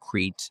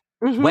 non-concrete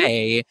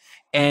way.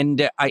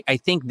 And I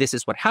think this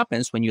is what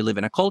happens when you live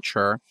in a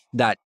culture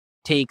that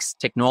takes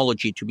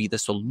technology to be the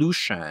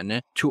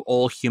solution to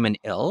all human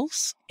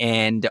ills,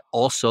 and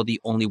also the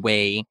only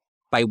way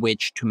by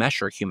which to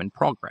measure human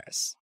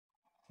progress.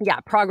 Yeah,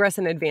 progress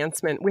and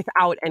advancement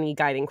without any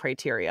guiding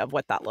criteria of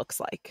what that looks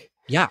like.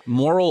 Yeah,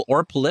 moral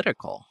or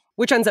political.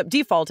 Which ends up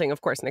defaulting,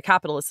 of course, in a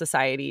capitalist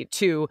society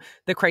to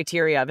the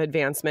criteria of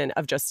advancement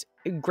of just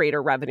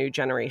greater revenue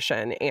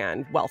generation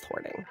and wealth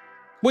hoarding.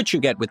 Which you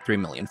get with 3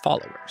 million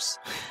followers.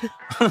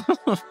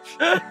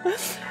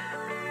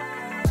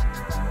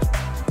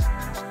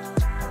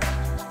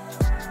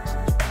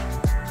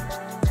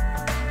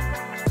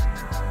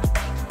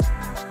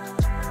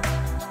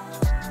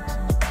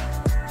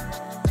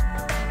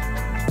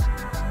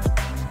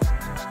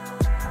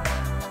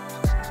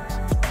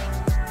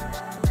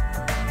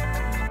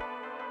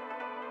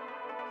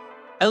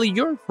 Ellie,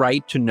 you're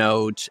right to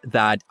note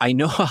that I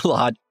know a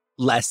lot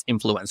less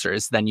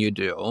influencers than you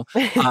do,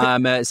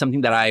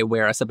 something that I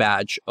wear as a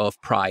badge of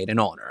pride and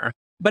honor.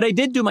 But I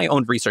did do my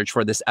own research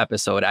for this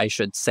episode, I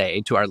should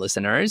say, to our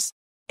listeners.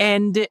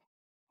 And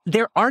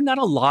there are not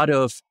a lot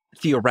of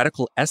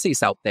theoretical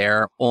essays out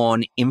there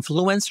on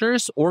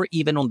influencers or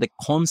even on the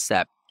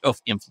concept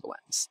of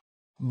influence.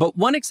 But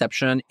one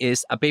exception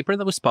is a paper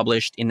that was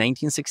published in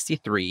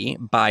 1963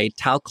 by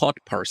Talcott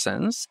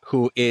Parsons,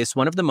 who is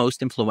one of the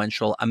most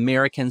influential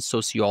American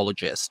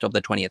sociologists of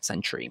the 20th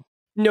century.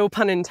 No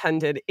pun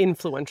intended,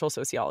 influential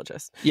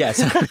sociologist. Yes,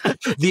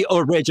 the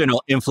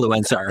original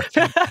influencer.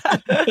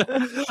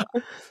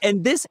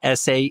 And this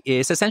essay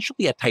is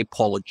essentially a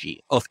typology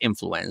of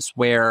influence,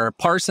 where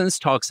Parsons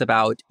talks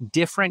about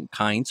different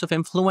kinds of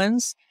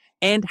influence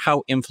and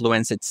how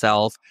influence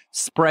itself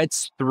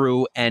spreads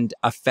through and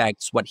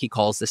affects what he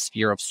calls the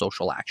sphere of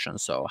social action,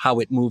 so how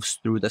it moves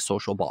through the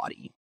social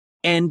body.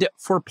 And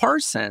for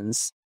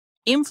Parsons,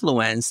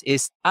 influence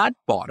is at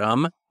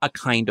bottom a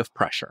kind of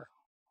pressure.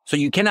 So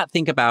you cannot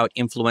think about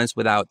influence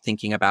without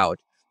thinking about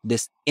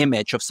this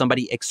image of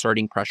somebody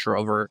exerting pressure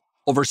over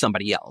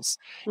somebody else.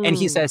 And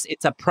he says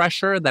it's a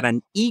pressure that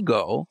an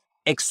ego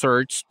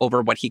exerts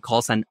over what he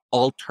calls an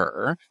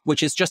alter,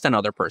 which is just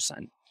another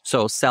person.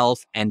 So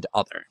self and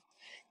other.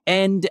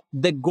 And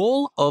the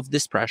goal of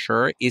this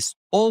pressure is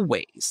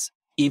always,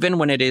 even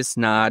when it is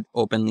not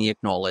openly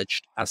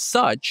acknowledged as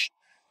such,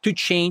 to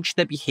change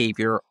the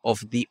behavior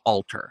of the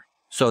alter.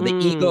 So the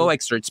ego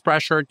exerts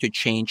pressure to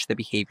change the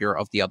behavior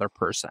of the other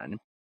person.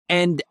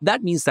 And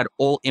that means that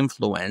all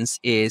influence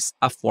is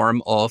a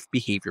form of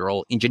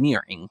behavioral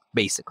engineering,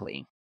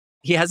 basically.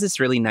 He has this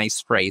really nice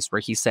phrase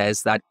where he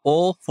says that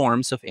all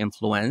forms of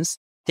influence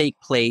take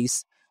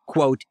place,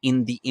 quote,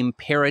 in the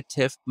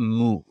imperative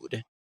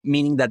mood,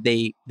 meaning that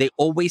they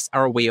always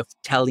are a way of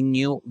telling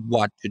you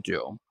what to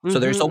do. So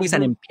there's always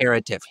an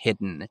imperative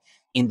hidden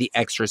in the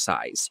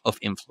exercise of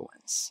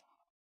influence.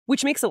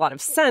 Which makes a lot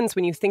of sense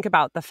when you think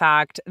about the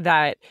fact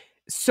that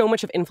so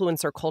much of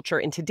influencer culture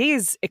in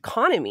today's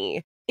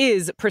economy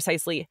is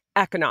precisely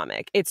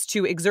economic. It's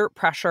to exert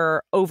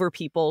pressure over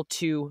people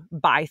to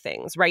buy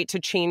things, right? To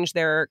change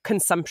their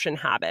consumption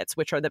habits,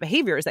 which are the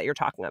behaviors that you're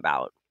talking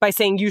about, by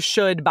saying you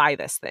should buy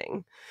this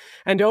thing.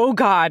 And oh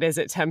God, is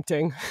it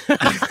tempting?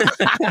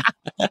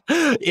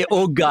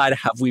 Oh God,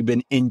 have we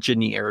been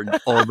engineered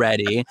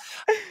already?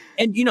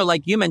 And,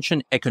 like you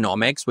mentioned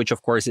economics, which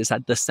of course is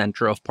at the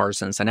center of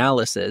Parsons'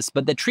 analysis.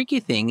 But the tricky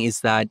thing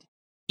is that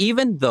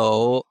even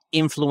though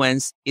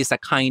influence is a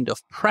kind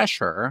of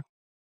pressure,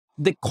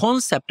 the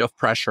concept of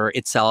pressure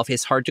itself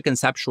is hard to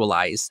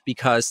conceptualize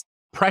because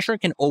pressure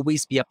can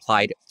always be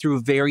applied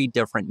through very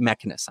different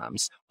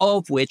mechanisms,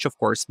 of which, of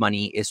course,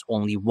 money is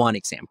only one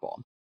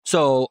example.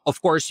 So,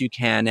 of course, you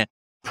can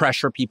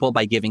pressure people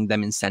by giving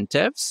them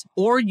incentives,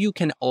 or you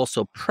can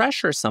also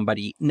pressure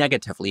somebody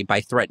negatively by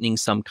threatening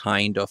some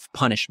kind of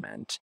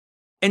punishment.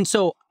 And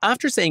so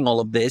after saying all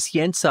of this, he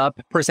ends up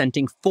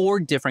presenting 4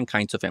 different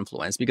kinds of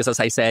influence because, as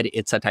I said,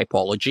 it's a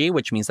typology,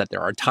 which means that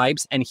there are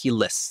types, and he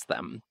lists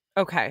them.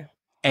 Okay.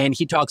 And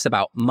he talks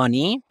about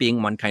money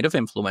being one kind of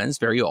influence,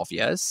 very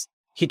obvious.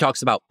 He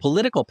talks about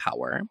political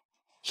power.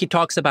 He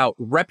talks about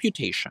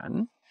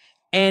reputation.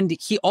 And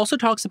he also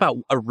talks about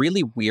a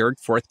really weird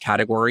 4th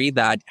category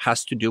that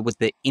has to do with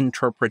the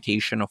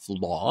interpretation of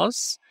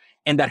laws.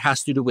 And that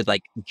has to do with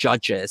like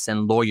judges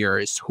and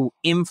lawyers who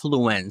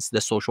influence the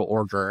social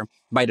order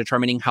by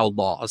determining how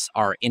laws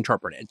are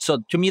interpreted. So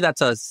to me, that's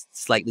a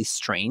slightly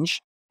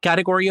strange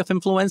category of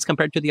influence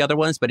compared to the other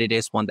ones, but it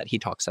is one that he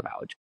talks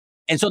about.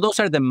 And so those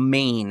are the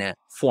main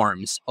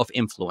forms of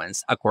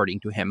influence,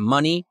 according to him: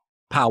 money,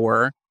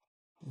 power,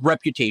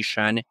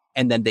 reputation,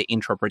 and then the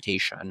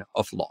interpretation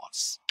of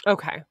laws.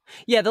 Okay.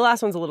 Yeah, the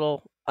last one's a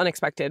little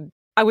unexpected.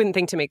 I wouldn't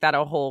think to make that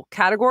a whole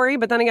category,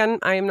 but then again,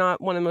 I am not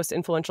one of the most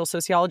influential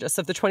sociologists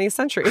of the 20th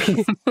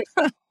century.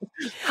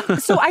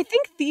 So I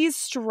think these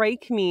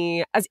strike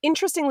me as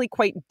interestingly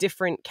quite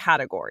different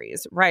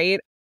categories,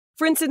 right?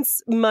 For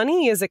instance,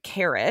 money is a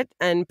carrot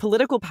and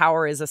political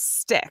power is a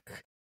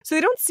stick. So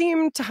they don't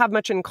seem to have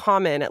much in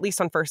common, at least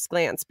on first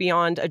glance,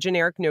 beyond a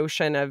generic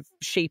notion of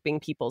shaping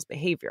people's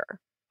behavior.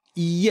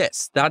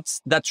 Yes,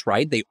 that's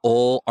right. They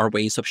all are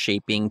ways of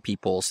shaping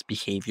people's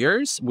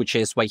behaviors, which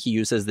is why he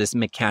uses this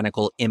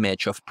mechanical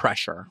image of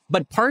pressure.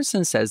 But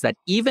Parsons says that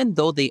even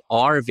though they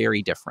are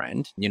very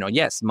different,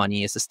 yes,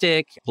 money is a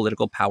stick,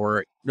 political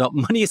power, no,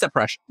 money is a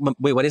pressure.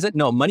 Wait, what is it?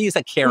 No, money is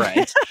a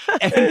carrot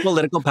and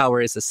political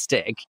power is a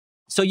stick.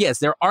 So yes,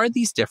 there are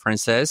these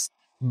differences,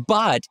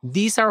 but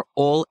these are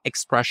all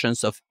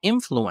expressions of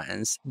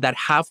influence that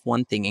have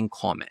one thing in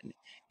common.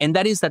 And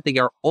that is that they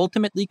are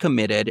ultimately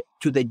committed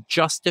to the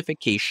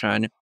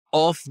justification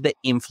of the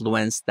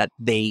influence that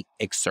they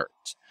exert.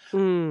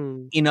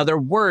 In other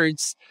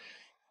words,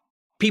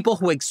 people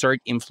who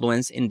exert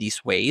influence in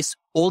these ways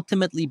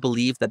ultimately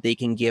believe that they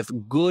can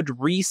give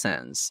good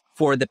reasons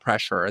for the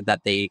pressure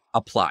that they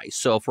apply.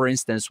 So, for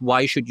instance,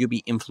 why should you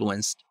be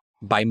influenced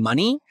by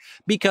money?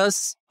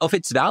 Because of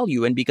its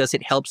value and because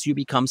it helps you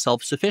become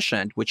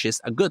self-sufficient, which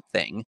is a good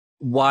thing.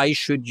 Why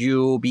should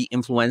you be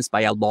influenced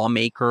by a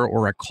lawmaker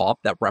or a cop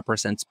that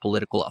represents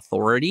political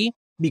authority?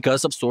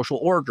 Because of social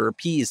order,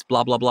 peace,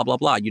 blah, blah, blah, blah,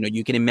 blah.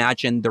 You can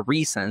imagine the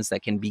reasons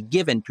that can be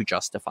given to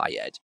justify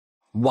it.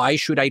 Why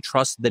should I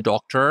trust the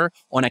doctor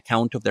on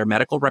account of their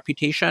medical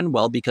reputation?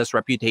 Well, because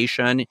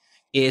reputation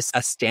is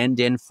a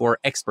stand-in for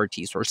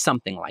expertise or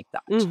something like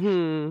that.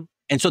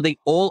 And so they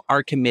all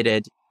are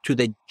committed to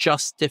the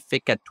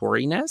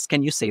justificatoriness.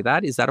 Can you say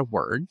that? Is that a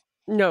word?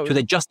 No. To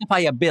the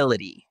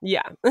justifiability.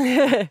 Yeah.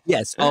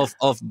 Yes,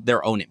 of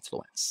their own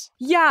influence.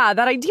 Yeah,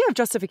 that idea of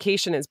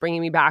justification is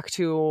bringing me back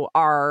to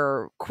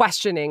our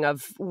questioning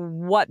of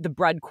what the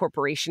bread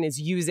corporation is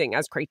using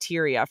as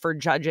criteria for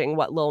judging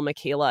what Lil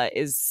Miquela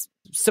is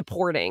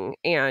supporting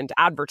and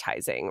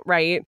advertising,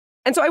 right?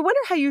 And so I wonder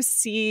how you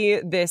see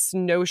this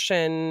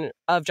notion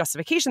of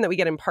justification that we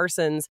get in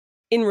Parsons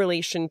in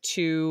relation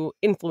to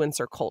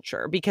influencer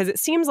culture, because it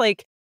seems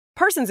like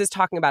Parsons is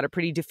talking about a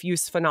pretty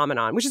diffuse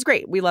phenomenon, which is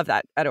great. We love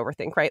that at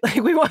Overthink, right?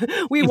 Like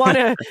we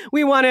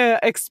want to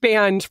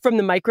expand from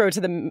the micro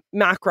to the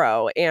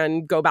macro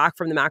and go back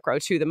from the macro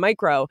to the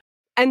micro.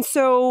 And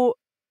so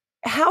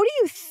how do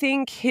you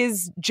think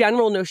his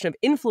general notion of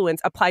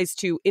influence applies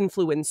to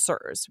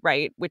influencers,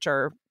 right? Which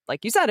are,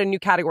 like you said, a new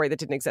category that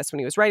didn't exist when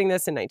he was writing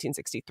this in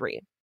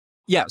 1963.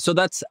 Yeah, so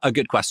that's a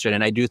good question.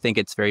 And I do think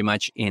it's very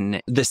much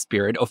in the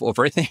spirit of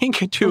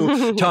Overthink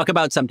to talk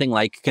about something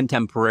like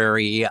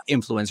contemporary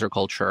influencer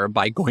culture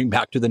by going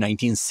back to the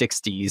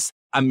 1960s,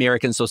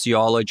 American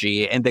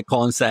sociology and the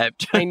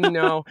concept. I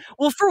know.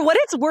 Well, for what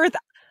it's worth,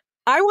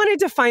 I wanted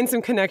to find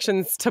some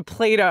connections to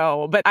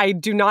Plato, but I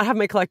do not have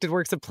my collected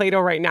works of Plato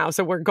right now.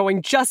 So we're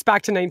going just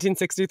back to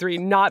 1963,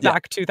 not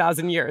back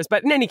 2,000 years.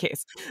 But in any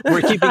case,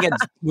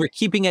 we're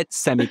keeping it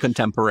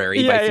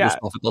semi-contemporary by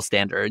philosophical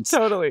standards.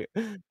 Totally.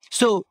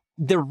 So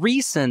the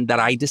reason that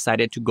I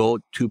decided to go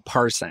to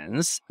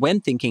Parsons when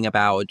thinking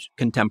about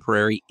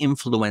contemporary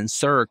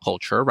influencer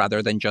culture,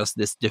 rather than just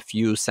this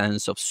diffuse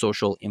sense of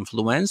social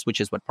influence, which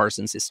is what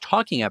Parsons is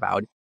talking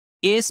about,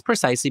 is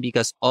precisely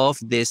because of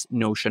this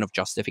notion of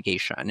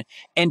justification.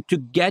 And to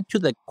get to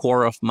the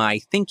core of my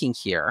thinking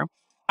here,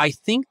 I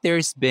think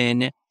there's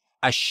been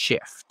a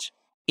shift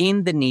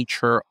in the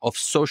nature of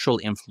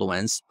social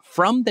influence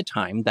from the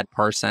time that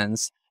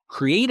Parsons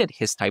created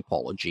his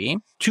typology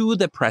to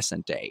the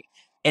present day.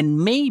 And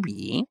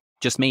maybe,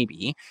 just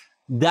maybe,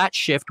 that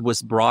shift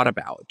was brought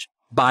about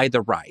by the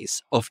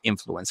rise of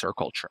influencer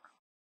culture.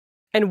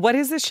 And what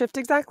is this shift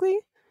exactly?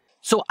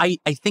 So I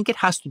think it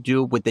has to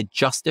do with the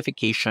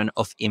justification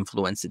of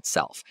influence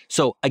itself.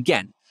 So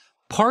again,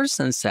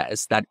 Parsons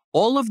says that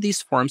all of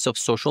these forms of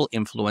social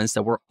influence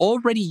that we're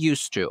already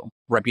used to,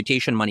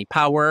 reputation, money,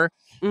 power,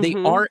 they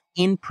are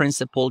in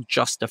principle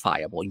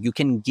justifiable. You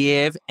can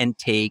give and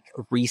take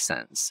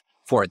reasons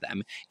for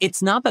them.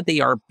 It's not that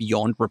they are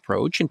beyond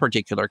reproach in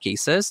particular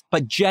cases,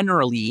 but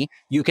generally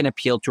you can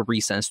appeal to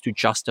reasons to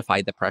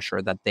justify the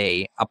pressure that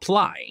they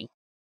apply.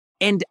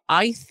 And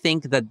I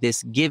think that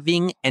this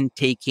giving and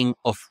taking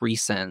of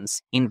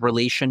reasons in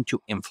relation to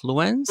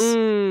influence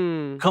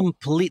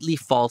completely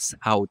falls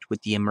out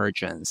with the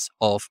emergence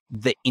of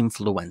the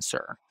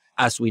influencer,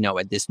 as we know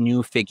it, this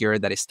new figure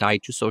that is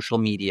tied to social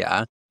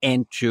media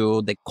and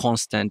to the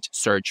constant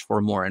search for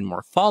more and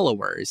more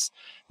followers.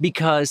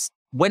 Because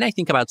when I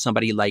think about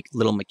somebody like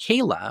little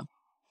Michaela,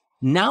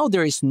 now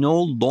there is no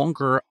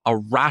longer a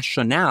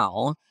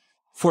rationale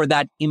for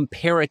that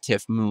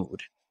imperative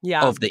mood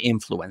of the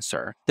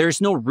influencer. There's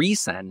no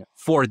reason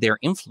for their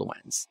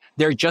influence.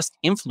 They're just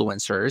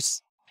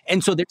influencers.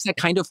 And so there's a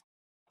kind of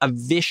a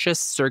vicious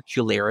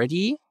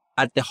circularity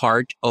at the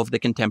heart of the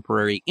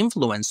contemporary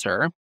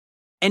influencer.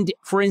 And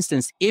for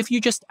instance, if you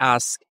just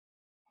ask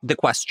the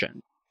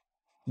question,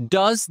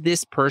 does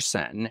this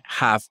person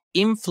have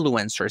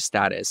influencer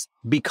status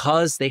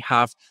because they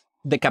have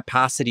the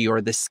capacity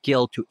or the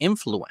skill to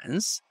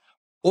influence,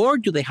 or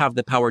do they have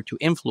the power to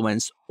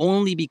influence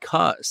only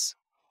because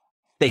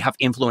they have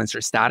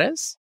influencer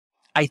status?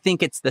 I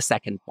think it's the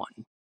second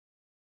one.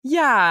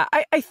 Yeah,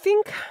 I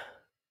think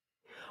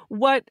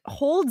what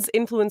holds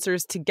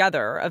influencers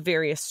together of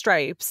various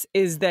stripes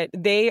is that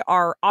they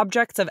are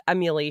objects of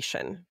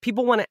emulation.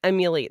 People want to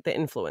emulate the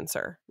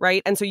influencer,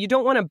 right? And so you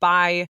don't want to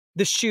buy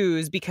the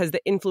shoes because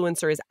the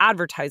influencer is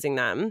advertising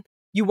them.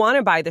 You want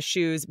to buy the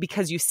shoes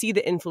because you see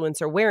the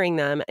influencer wearing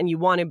them and you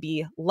want to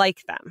be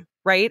like them,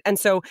 right? And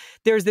so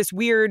there's this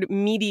weird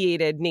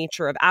mediated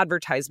nature of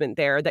advertisement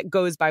there that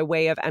goes by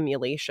way of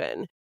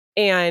emulation.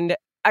 And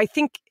I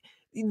think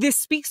this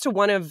speaks to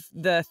one of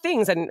the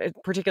things, and in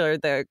particular,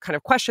 the kind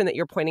of question that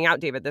you're pointing out,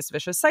 David, this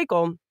vicious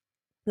cycle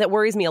that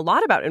worries me a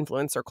lot about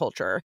influencer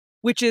culture,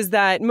 which is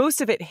that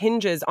most of it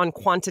hinges on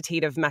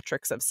quantitative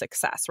metrics of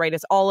success, right?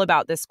 It's all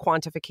about this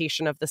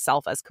quantification of the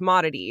self as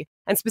commodity,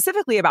 and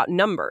specifically about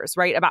numbers,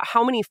 right? About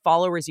how many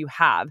followers you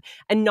have,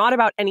 and not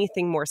about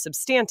anything more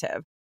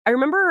substantive. I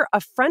remember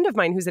a friend of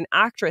mine who's an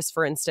actress,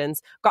 for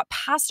instance, got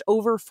passed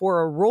over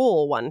for a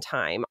role one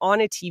time on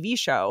a TV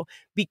show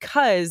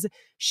because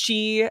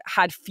she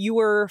had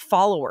fewer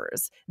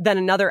followers than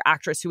another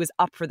actress who was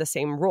up for the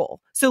same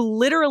role. So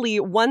literally,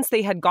 once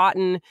they had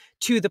gotten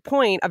to the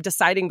point of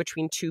deciding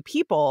between two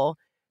people,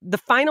 the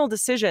final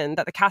decision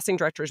that the casting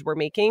directors were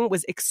making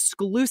was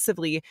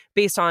exclusively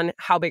based on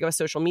how big of a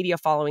social media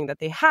following that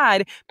they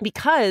had,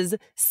 because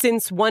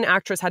since one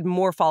actress had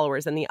more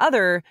followers than the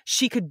other,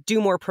 she could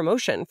do more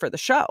promotion for the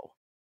show.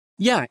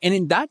 Yeah, and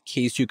in that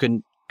case, you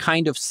can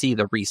kind of see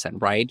the reason,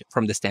 right?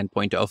 From the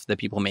standpoint of the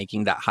people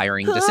making that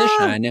hiring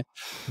decision.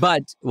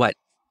 But what?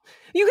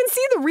 You can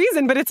see the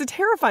reason, but it's a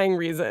terrifying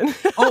reason.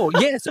 Oh,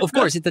 yes, of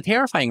course, it's a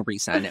terrifying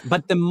reason.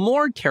 But the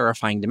more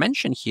terrifying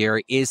dimension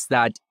here is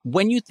that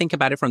when you think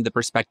about it from the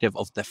perspective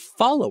of the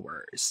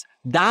followers,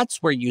 that's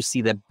where you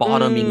see the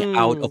bottoming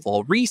out of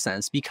all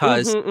reasons.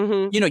 Because,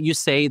 you know, you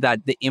say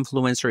that the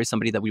influencer is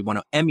somebody that we want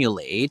to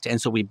emulate.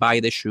 And so we buy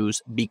the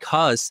shoes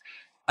because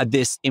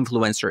this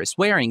influencer is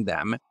wearing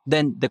them.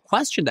 Then the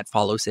question that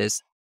follows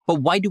is, but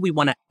why do we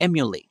want to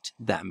emulate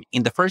them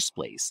in the first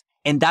place?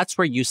 And that's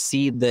where you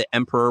see the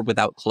emperor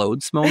without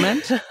clothes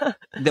moment.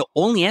 The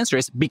only answer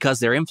is because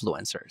they're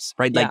influencers,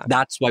 right? Like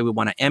that's why we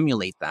want to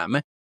emulate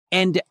them.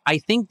 And I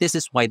think this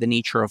is why the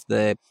nature of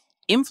the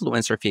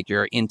influencer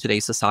figure in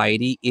today's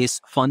society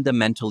is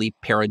fundamentally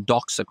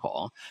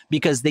paradoxical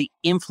because they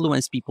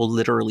influence people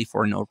literally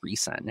for no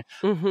reason.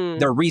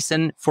 The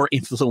reason for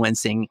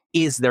influencing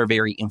is their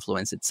very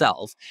influence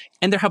itself.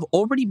 And there have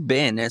already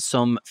been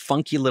some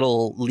funky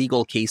little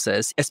legal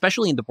cases,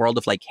 especially in the world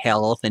of like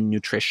health and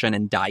nutrition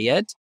and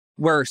diet,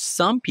 where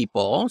some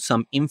people,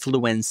 some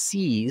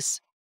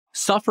influencees,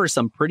 suffer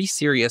some pretty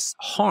serious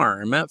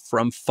harm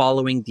from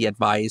following the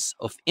advice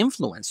of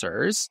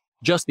influencers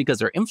just because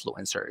they're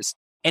influencers.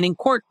 And in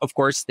court, of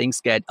course, things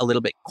get a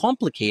little bit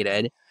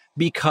complicated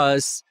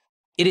because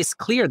it is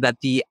clear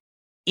that the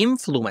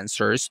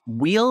influencers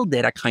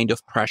wielded a kind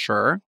of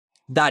pressure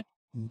that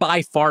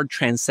by far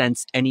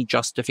transcends any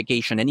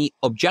justification, any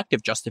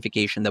objective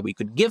justification that we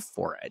could give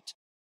for it.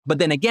 But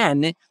then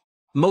again,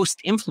 most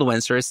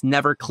influencers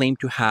never claim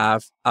to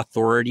have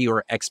authority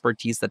or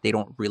expertise that they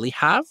don't really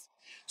have.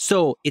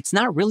 So it's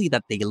not really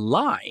that they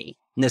lie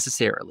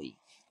necessarily.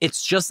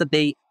 It's just that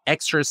they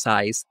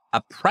exercise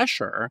a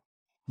pressure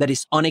that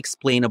is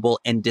unexplainable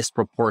and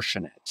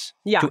disproportionate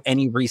to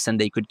any reason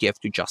they could give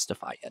to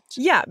justify it.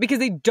 Yeah, because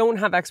they don't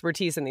have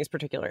expertise in these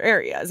particular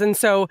areas. And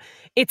so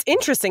it's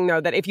interesting,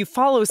 though, that if you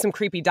follow some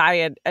creepy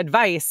diet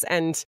advice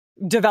and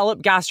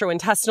develop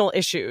gastrointestinal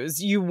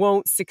issues, you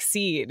won't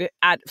succeed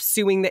at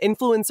suing the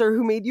influencer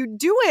who made you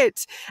do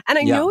it. And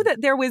I know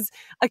that there was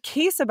a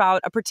case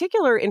about a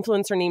particular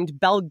influencer named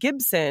Belle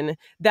Gibson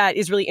that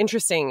is really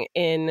interesting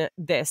in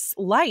this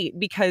light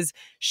because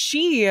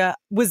she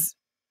was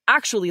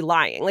actually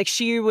lying. Like,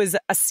 she was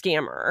a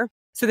scammer.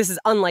 So this is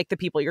unlike the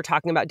people you're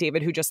talking about,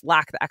 David, who just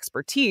lack the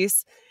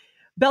expertise.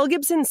 Belle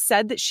Gibson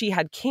said that she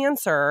had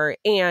cancer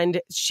and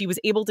she was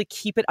able to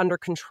keep it under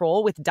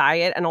control with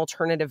diet and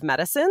alternative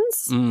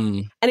medicines.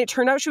 And it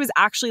turned out she was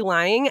actually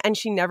lying and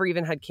she never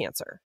even had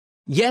cancer.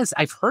 Yes,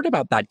 I've heard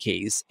about that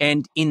case.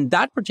 And in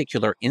that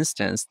particular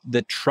instance,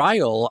 the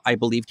trial, I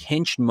believe,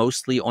 hinged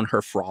mostly on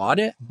her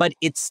fraud, but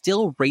it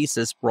still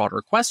raises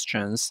broader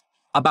questions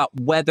about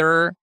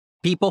whether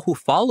people who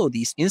follow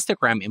these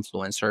Instagram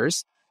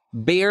influencers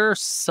bear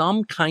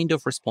some kind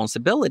of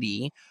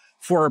responsibility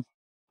for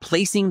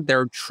placing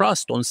their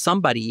trust on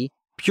somebody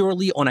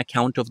purely on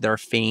account of their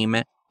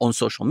fame on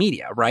social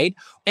media, right?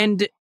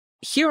 And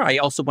here I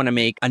also want to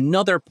make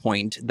another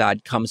point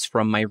that comes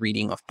from my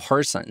reading of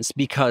Parsons,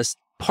 because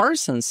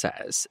Parsons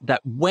says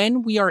that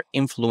when we are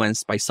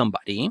influenced by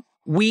somebody,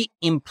 we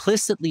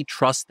implicitly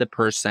trust the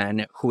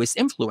person who is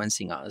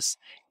influencing us.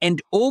 And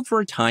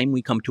over time,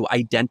 we come to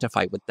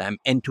identify with them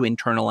and to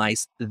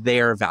internalize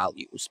their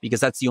values, because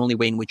that's the only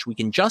way in which we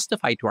can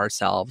justify to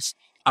ourselves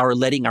our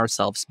letting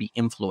ourselves be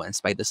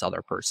influenced by this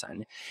other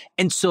person.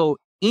 And so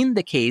in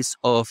the case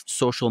of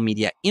social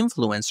media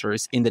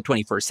influencers in the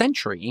 21st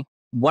century,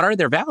 what are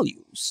their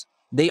values?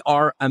 They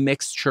are a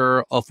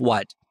mixture of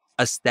what?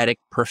 Aesthetic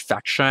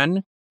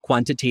perfection,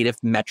 quantitative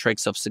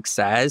metrics of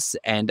success,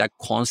 and a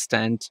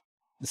constant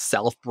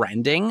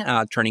self-branding,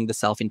 turning the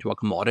self into a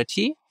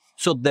commodity.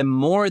 So the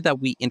more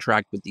that we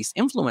interact with these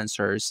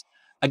influencers,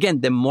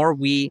 again, the more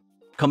we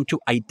come to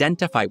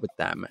identify with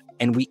them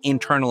and we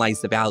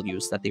internalize the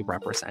values that they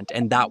represent.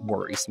 And that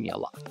worries me a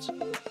lot.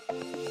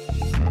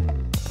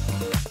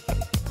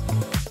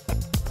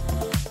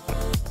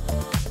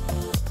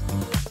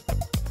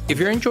 If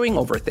you're enjoying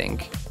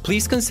Overthink,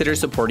 please consider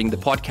supporting the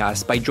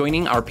podcast by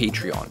joining our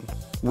Patreon.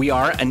 We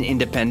are an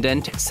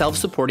independent,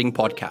 self-supporting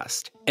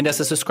podcast. And as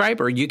a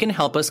subscriber, you can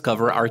help us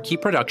cover our key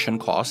production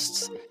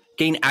costs,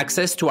 gain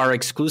access to our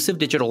exclusive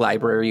digital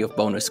library of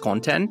bonus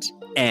content,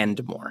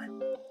 and more.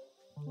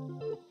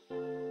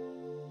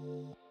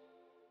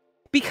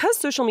 Because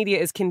social media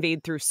is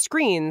conveyed through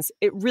screens,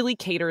 it really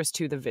caters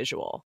to the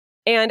visual.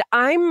 And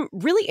I'm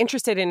really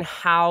interested in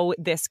how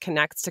this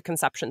connects to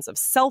conceptions of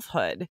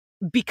selfhood,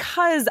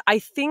 because I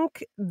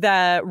think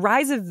the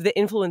rise of the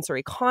influencer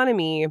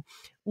economy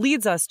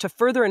leads us to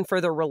further and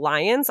further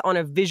reliance on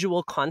a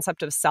visual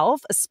concept of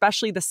self,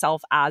 especially the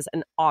self as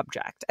an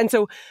object. And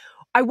so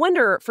I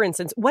wonder, for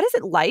instance, what is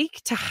it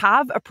like to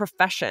have a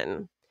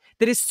profession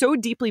that is so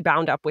deeply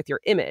bound up with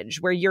your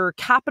image, where you're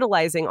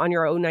capitalizing on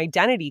your own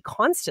identity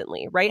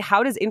constantly, right?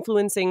 How does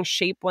influencing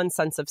shape one's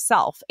sense of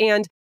self?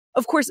 And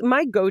of course,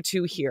 my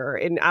go-to here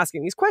in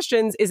asking these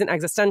questions is an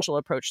existential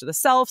approach to the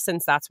self,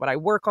 since that's what I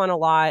work on a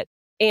lot.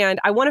 And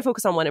I want to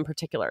focus on one in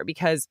particular,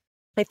 because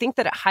I think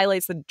that it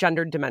highlights the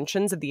gendered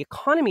dimensions of the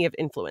economy of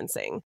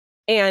influencing.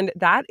 And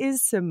that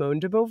is Simone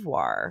de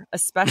Beauvoir,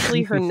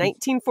 especially her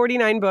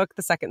 1949 book,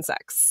 The Second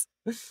Sex.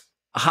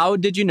 How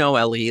did you know,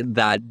 Ellie,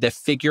 that the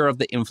figure of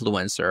the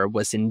influencer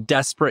was in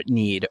desperate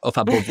need of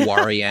a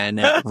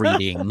Beauvoirian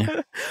reading?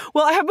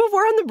 Well, I have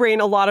Beauvoir on the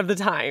brain a lot of the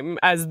time,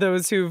 as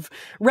those who've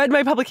read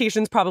my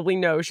publications probably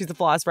know. She's the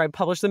philosopher I've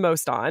published the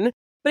most on.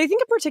 But I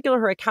think in particular,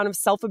 her account of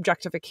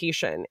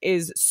self-objectification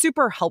is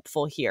super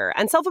helpful here.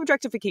 And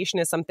self-objectification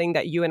is something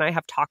that you and I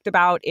have talked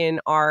about in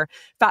our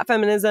Fat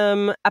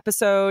Feminism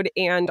episode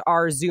and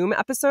our Zoom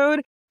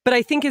episode, but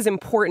I think is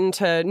important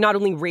to not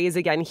only raise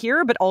again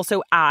here, but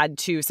also add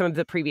to some of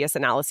the previous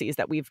analyses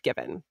that we've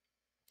given.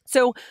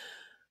 So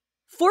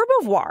for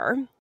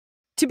Beauvoir,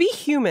 To be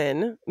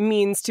human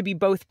means to be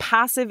both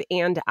passive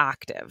and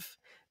active.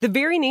 The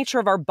very nature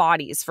of our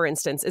bodies, for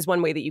instance, is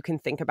one way that you can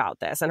think about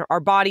this. And our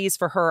bodies,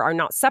 for her, are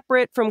not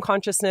separate from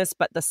consciousness,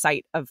 but the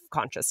site of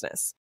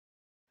consciousness.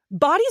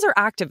 Bodies are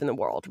active in the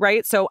world,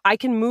 right? So I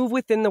can move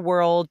within the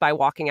world by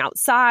walking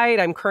outside.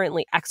 I'm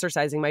currently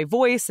exercising my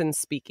voice and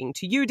speaking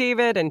to you,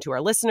 David, and to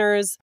our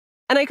listeners.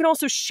 And I can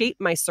also shape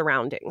my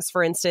surroundings.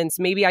 For instance,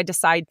 maybe I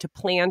decide to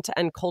plant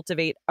and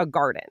cultivate a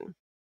garden.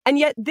 And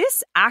yet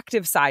this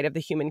active side of the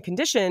human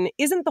condition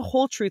isn't the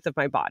whole truth of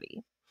my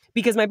body,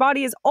 because my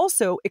body is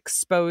also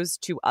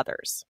exposed to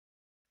others.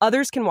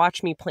 Others can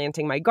watch me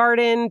planting my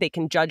garden. They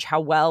can judge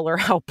how well or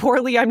how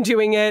poorly I'm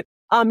doing it.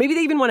 Maybe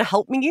they even want to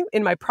help me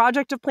in my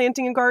project of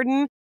planting a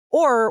garden.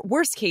 Or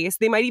worst case,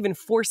 they might even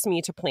force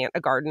me to plant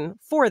a garden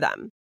for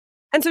them.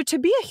 And so to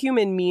be a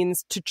human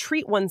means to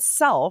treat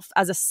oneself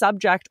as a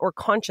subject or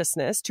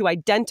consciousness, to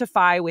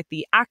identify with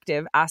the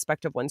active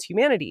aspect of one's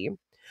humanity,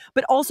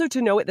 but also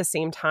to know at the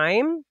same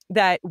time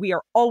that we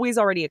are always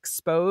already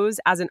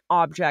exposed as an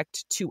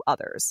object to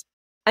others.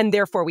 And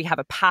therefore, we have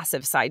a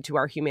passive side to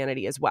our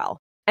humanity as well.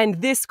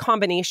 And this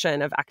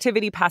combination of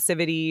activity,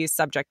 passivity,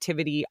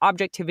 subjectivity,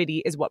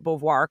 objectivity is what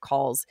Beauvoir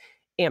calls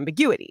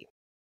ambiguity.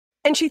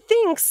 And she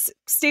thinks,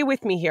 stay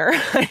with me here,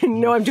 I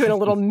know I'm doing a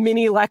little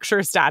mini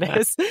lecture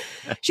status.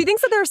 She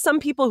thinks that there are some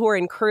people who are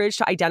encouraged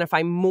to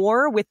identify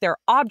more with their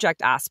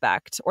object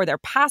aspect or their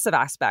passive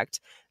aspect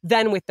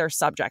than with their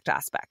subject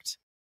aspect.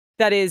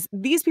 That is,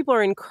 these people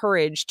are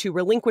encouraged to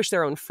relinquish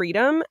their own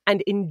freedom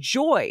and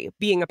enjoy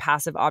being a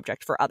passive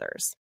object for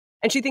others.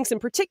 And she thinks in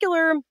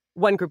particular,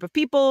 one group of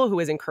people who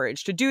is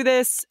encouraged to do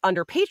this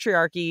under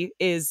patriarchy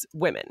is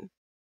women.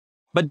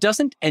 But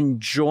doesn't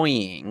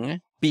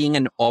enjoying being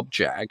an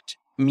object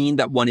mean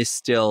that one is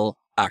still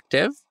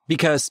active?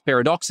 Because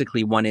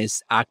paradoxically, one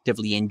is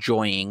actively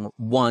enjoying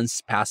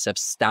one's passive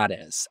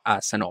status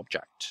as an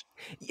object.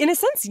 In a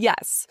sense,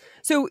 yes.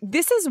 So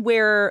this is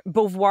where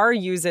Beauvoir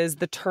uses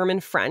the term in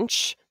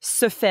French,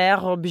 se faire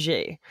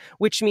objet,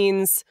 which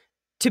means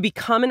to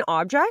become an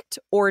object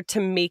or to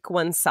make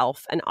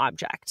oneself an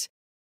object.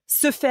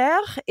 Se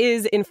faire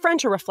is in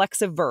French a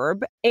reflexive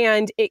verb,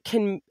 and it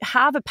can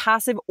have a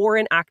passive or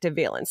an active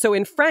valence. So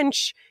in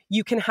French,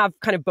 you can have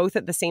kind of both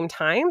at the same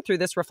time through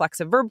this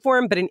reflexive verb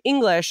form, but in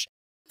English,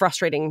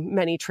 frustrating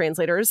many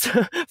translators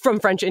from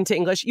French into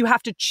English, you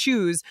have to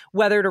choose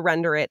whether to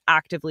render it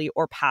actively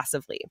or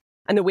passively.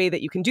 And the way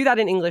that you can do that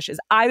in English is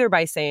either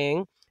by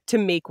saying to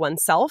make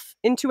oneself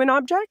into an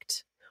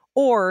object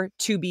or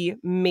to be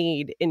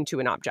made into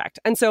an object.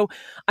 And so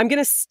I'm going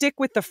to stick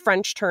with the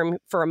French term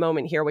for a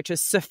moment here, which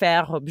is se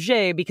faire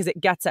objet, because it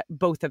gets at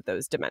both of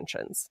those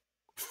dimensions.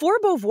 For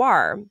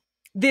Beauvoir,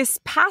 this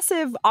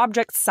passive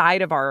object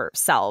side of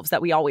ourselves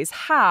that we always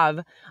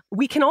have,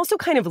 we can also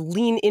kind of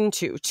lean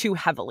into too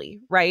heavily,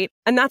 right?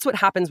 And that's what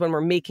happens when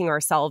we're making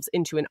ourselves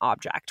into an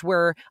object.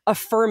 We're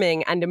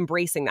affirming and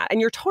embracing that.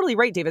 And you're totally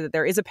right, David, that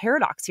there is a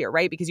paradox here,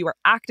 right? Because you are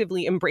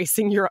actively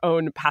embracing your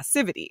own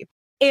passivity.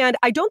 And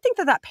I don't think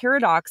that that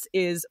paradox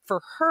is,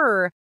 for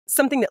her,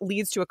 something that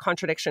leads to a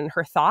contradiction in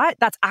her thought.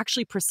 That's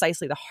actually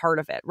precisely the heart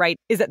of it, right?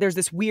 Is that there's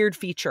this weird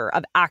feature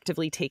of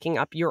actively taking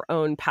up your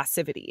own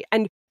passivity.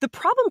 And the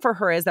problem for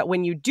her is that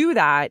when you do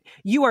that,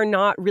 you are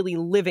not really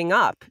living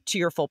up to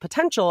your full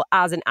potential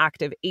as an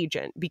active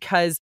agent,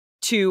 because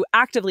to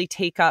actively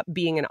take up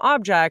being an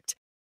object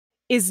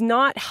is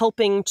not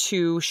helping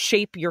to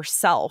shape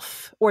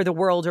yourself or the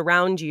world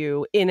around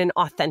you in an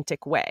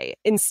authentic way.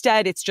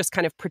 Instead, it's just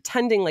kind of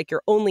pretending like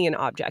you're only an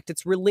object.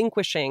 It's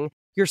relinquishing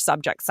your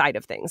subject side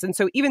of things. And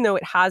so even though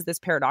it has this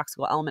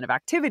paradoxical element of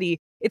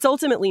activity, it's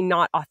ultimately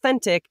not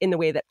authentic in the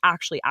way that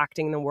actually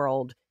acting in the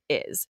world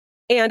is.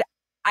 And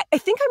I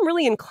think I'm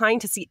really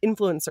inclined to see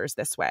influencers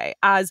this way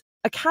as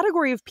a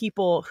category of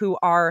people who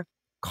are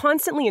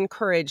constantly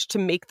encouraged to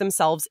make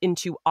themselves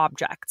into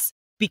objects,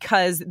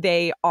 because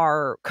they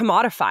are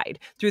commodified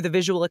through the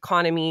visual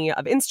economy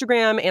of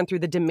Instagram and through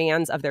the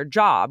demands of their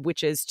job,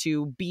 which is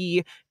to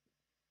be,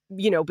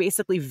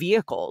 basically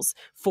vehicles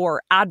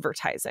for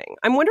advertising.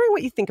 I'm wondering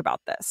what you think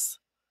about this.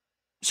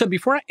 So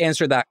before I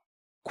answer that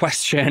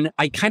question,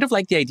 I kind of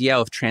like the idea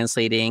of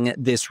translating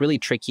this really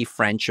tricky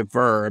French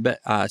verb,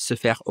 se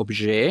faire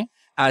objet,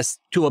 as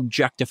to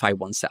objectify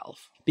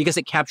oneself, because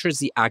it captures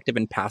the active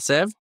and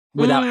passive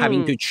without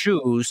having to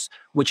choose,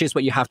 which is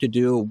what you have to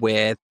do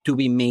with to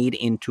be made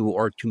into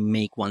or to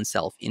make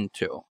oneself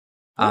into.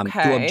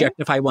 To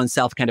objectify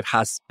oneself kind of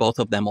has both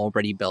of them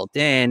already built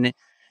in.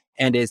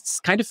 And it's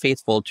kind of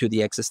faithful to the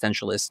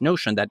existentialist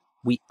notion that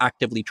we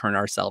actively turn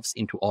ourselves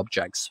into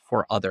objects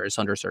for others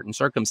under certain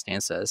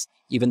circumstances,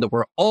 even though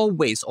we're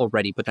always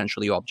already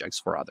potentially objects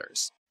for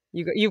others.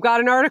 You've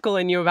got an article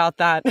in you about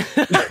that.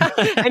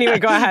 Anyway,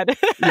 go ahead.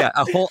 Yeah,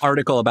 a whole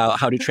article about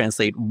how to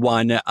translate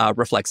one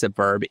reflexive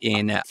verb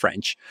in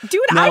French.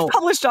 Dude, I've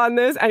published on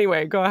this.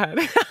 Anyway, go ahead.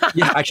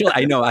 Yeah, actually,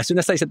 I know. As soon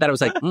as I said that, I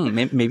was like,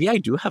 maybe I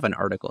do have an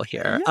article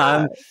here.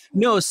 Yeah.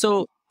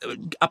 So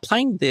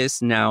applying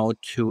this now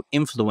to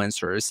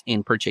influencers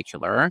in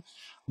particular,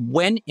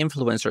 when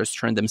influencers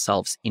turn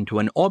themselves into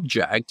an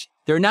object,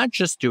 they're not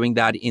just doing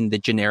that in the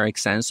generic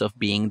sense of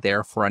being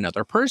there for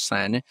another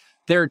person.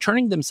 They're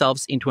turning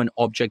themselves into an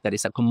object that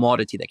is a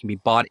commodity that can be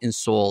bought and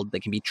sold,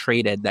 that can be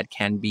traded, that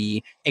can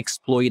be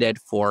exploited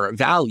for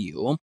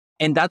value.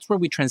 And that's where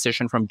we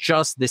transition from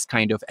just this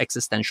kind of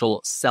existential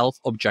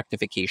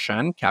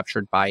self-objectification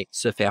captured by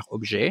se faire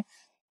objet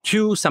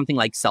to something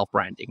like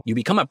self-branding. You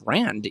become a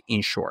brand,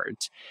 in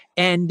short.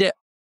 And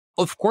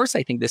of course,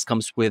 I think this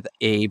comes with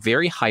a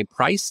very high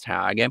price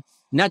tag,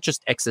 not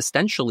just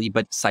existentially,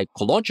 but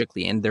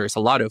psychologically. And there's a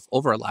lot of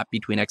overlap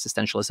between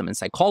existentialism and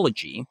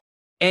psychology.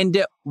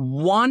 And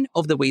one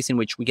of the ways in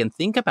which we can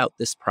think about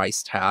this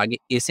price tag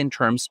is in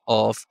terms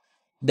of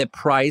the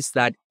price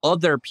that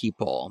other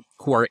people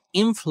who are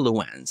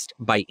influenced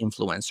by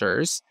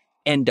influencers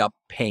end up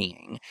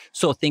paying.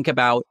 So think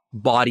about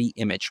body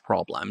image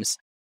problems.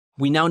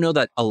 We now know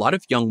that a lot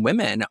of young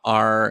women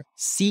are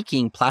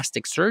seeking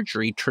plastic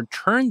surgery to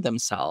turn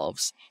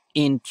themselves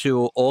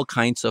into all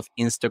kinds of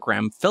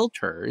Instagram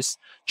filters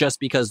just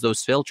because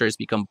those filters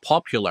become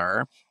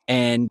popular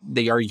and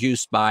they are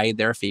used by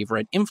their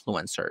favorite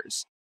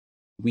influencers.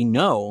 We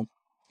know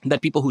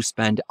that people who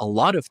spend a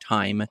lot of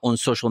time on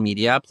social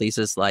media,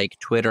 places like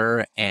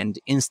Twitter and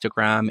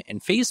Instagram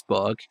and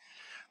Facebook,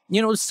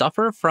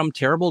 suffer from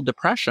terrible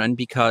depression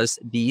because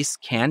these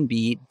can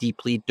be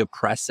deeply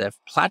depressive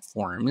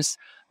platforms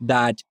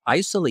that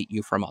isolate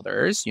you from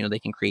others. They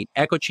can create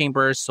echo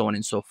chambers, so on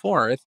and so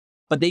forth,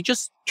 but they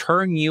just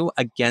turn you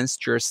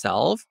against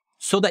yourself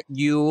so that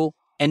you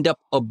end up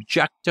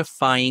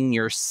objectifying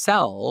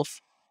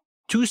yourself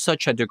to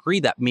such a degree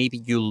that maybe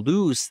you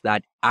lose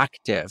that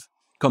active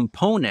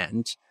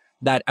component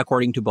that,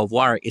 according to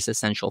Beauvoir, is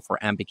essential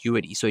for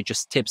ambiguity. So it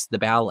just tips the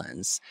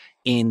balance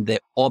in the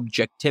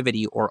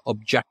objectivity or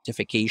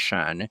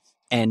objectification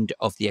end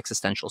of the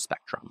existential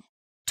spectrum.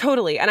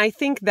 Totally. And I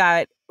think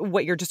that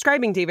what you're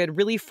describing, David,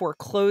 really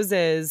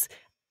forecloses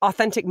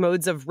authentic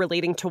modes of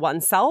relating to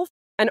oneself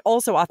and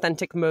also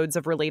authentic modes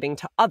of relating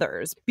to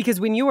others. Because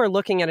when you are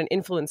looking at an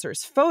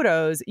influencer's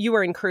photos, you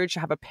are encouraged to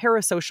have a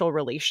parasocial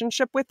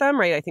relationship with them,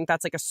 right? I think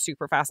that's like a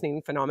super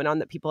fascinating phenomenon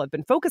that people have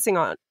been focusing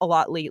on a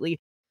lot lately,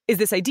 is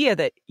this idea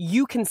that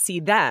you can see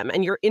them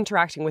and you're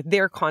interacting with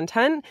their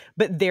content,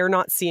 but they're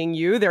not seeing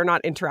you. They're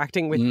not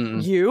interacting with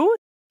you.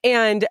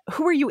 And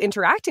who are you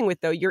interacting with,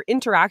 though? You're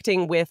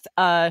interacting with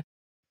a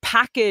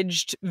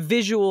packaged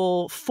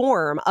visual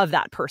form of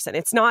that person.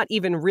 It's not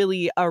even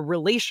really a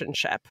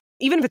relationship.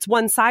 Even if it's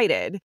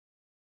one-sided,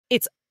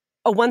 it's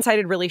a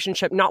one-sided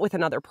relationship, not with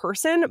another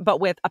person, but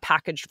with a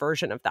packaged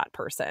version of that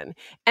person.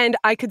 And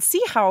I could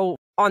see how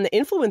on the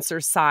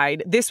influencer's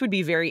side, this would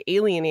be very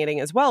alienating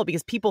as well,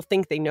 because people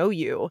think they know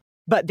you,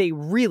 but they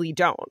really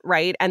don't,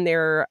 right? And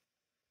they're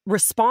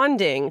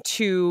responding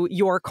to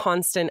your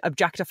constant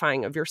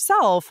objectifying of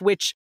yourself,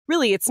 which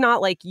really, it's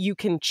not like you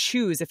can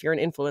choose if you're an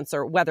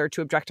influencer whether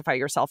to objectify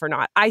yourself or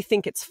not. I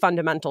think it's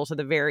fundamental to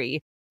the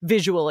very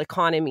visual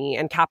economy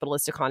and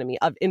capitalist economy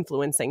of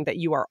influencing that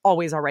you are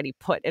always already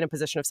put in a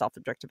position of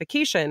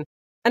self-objectification.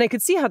 And I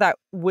could see how that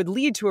would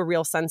lead to a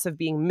real sense of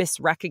being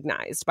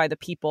misrecognized by the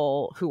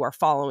people who are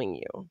following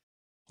you.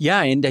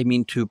 Yeah, and I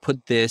mean, to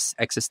put this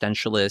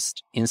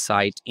existentialist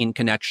insight in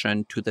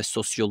connection to the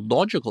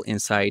sociological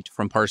insight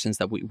from Parsons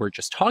that we were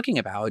just talking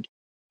about,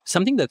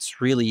 something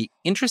that's really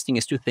interesting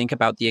is to think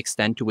about the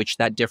extent to which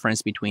that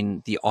difference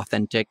between the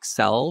authentic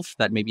self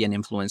that maybe an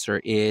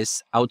influencer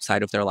is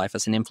outside of their life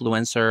as an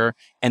influencer,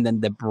 and then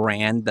the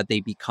brand that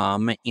they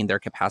become in their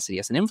capacity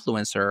as an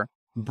influencer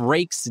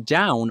breaks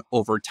down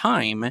over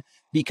time.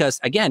 Because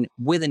again,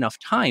 with enough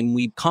time,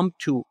 we come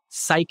to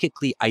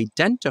psychically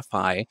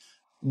identify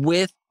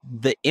with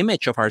the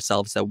image of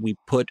ourselves that we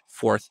put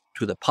forth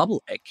to the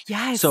public.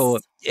 Yes. So,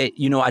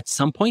 at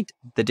some point,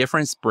 the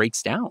difference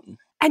breaks down.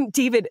 And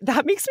David,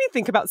 that makes me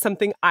think about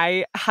something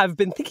I have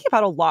been thinking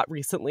about a lot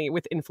recently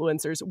with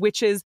influencers,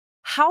 which is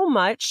how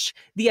much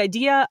the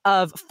idea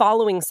of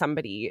following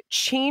somebody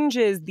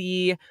changes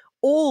the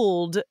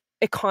old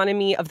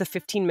economy of the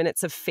 15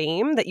 minutes of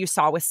fame that you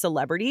saw with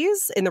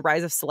celebrities in the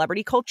rise of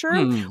celebrity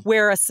culture,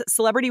 where a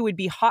celebrity would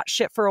be hot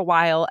shit for a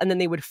while and then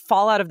they would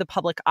fall out of the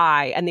public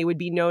eye and they would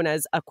be known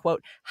as a,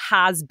 quote,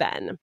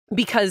 has-been,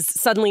 because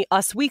suddenly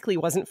Us Weekly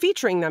wasn't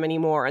featuring them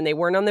anymore and they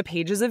weren't on the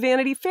pages of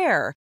Vanity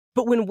Fair.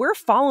 But when we're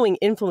following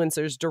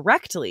influencers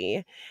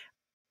directly,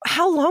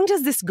 how long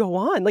does this go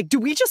on? Like, do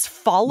we just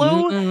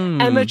follow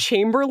Emma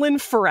Chamberlain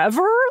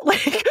forever?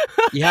 Like,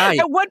 yeah.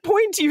 At what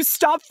point do you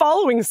stop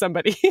following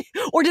somebody?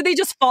 Or do they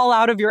just fall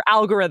out of your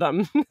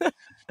algorithm?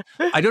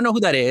 I don't know who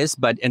that is,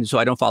 and so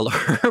I don't follow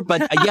her.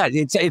 But yeah,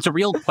 it's a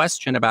real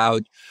question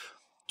about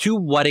to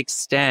what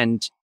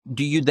extent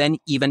do you then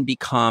even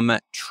become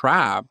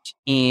trapped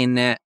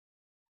in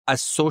a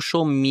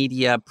social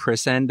media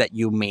prison that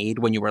you made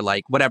when you were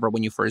like, whatever,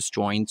 when you first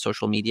joined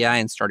social media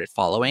and started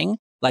following?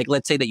 Like,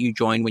 let's say that you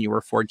joined when you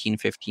were 14,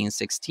 15,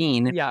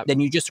 16. Yeah. Then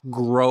you just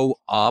grow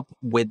up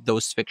with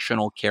those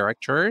fictional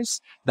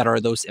characters that are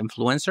those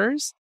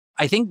influencers.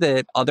 I think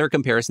the other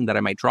comparison that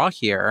I might draw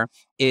here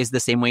is the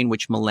same way in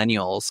which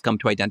millennials come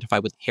to identify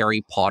with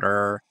Harry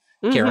Potter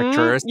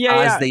characters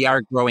as they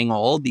are growing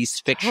old, these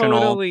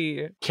fictional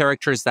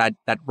characters that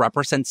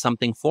represent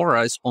something for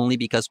us only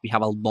because we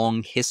have a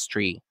long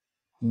history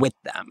with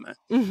them.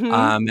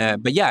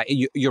 But yeah,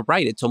 you're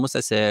right. It's almost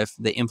as if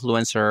the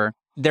influencer,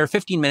 their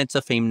 15 minutes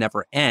of fame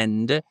never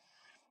end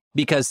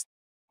because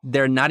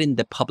they're not in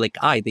the public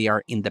eye. They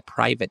are in the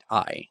private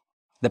eye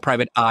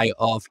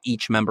of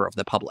each member of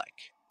the public.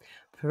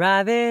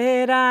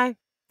 Private eye,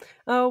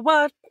 oh,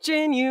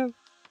 watching you.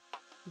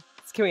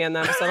 Can we end the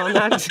episode on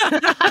that?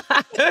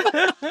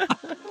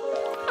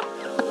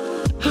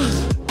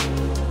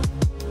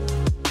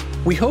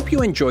 We hope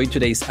you enjoyed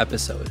today's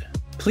episode.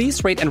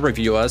 Please rate and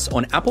review us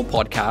on Apple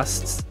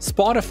Podcasts,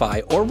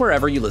 Spotify, or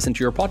wherever you listen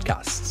to your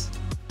podcasts.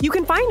 You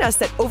can find us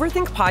at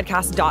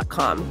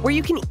overthinkpodcast.com, where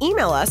you can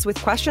email us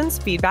with questions,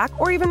 feedback,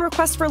 or even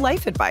requests for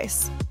life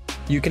advice.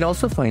 You can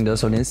also find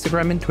us on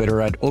Instagram and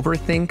Twitter at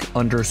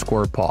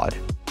overthink_pod.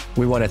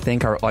 We want to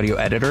thank our audio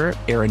editor,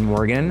 Aaron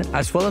Morgan,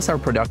 as well as our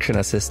production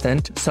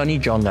assistant, Sonny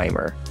John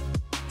Neimer.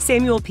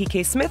 Samuel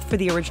P.K. Smith for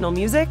the original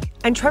music,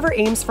 and Trevor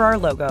Ames for our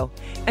logo.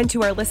 And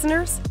to our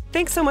listeners,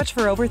 thanks so much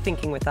for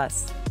overthinking with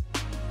us.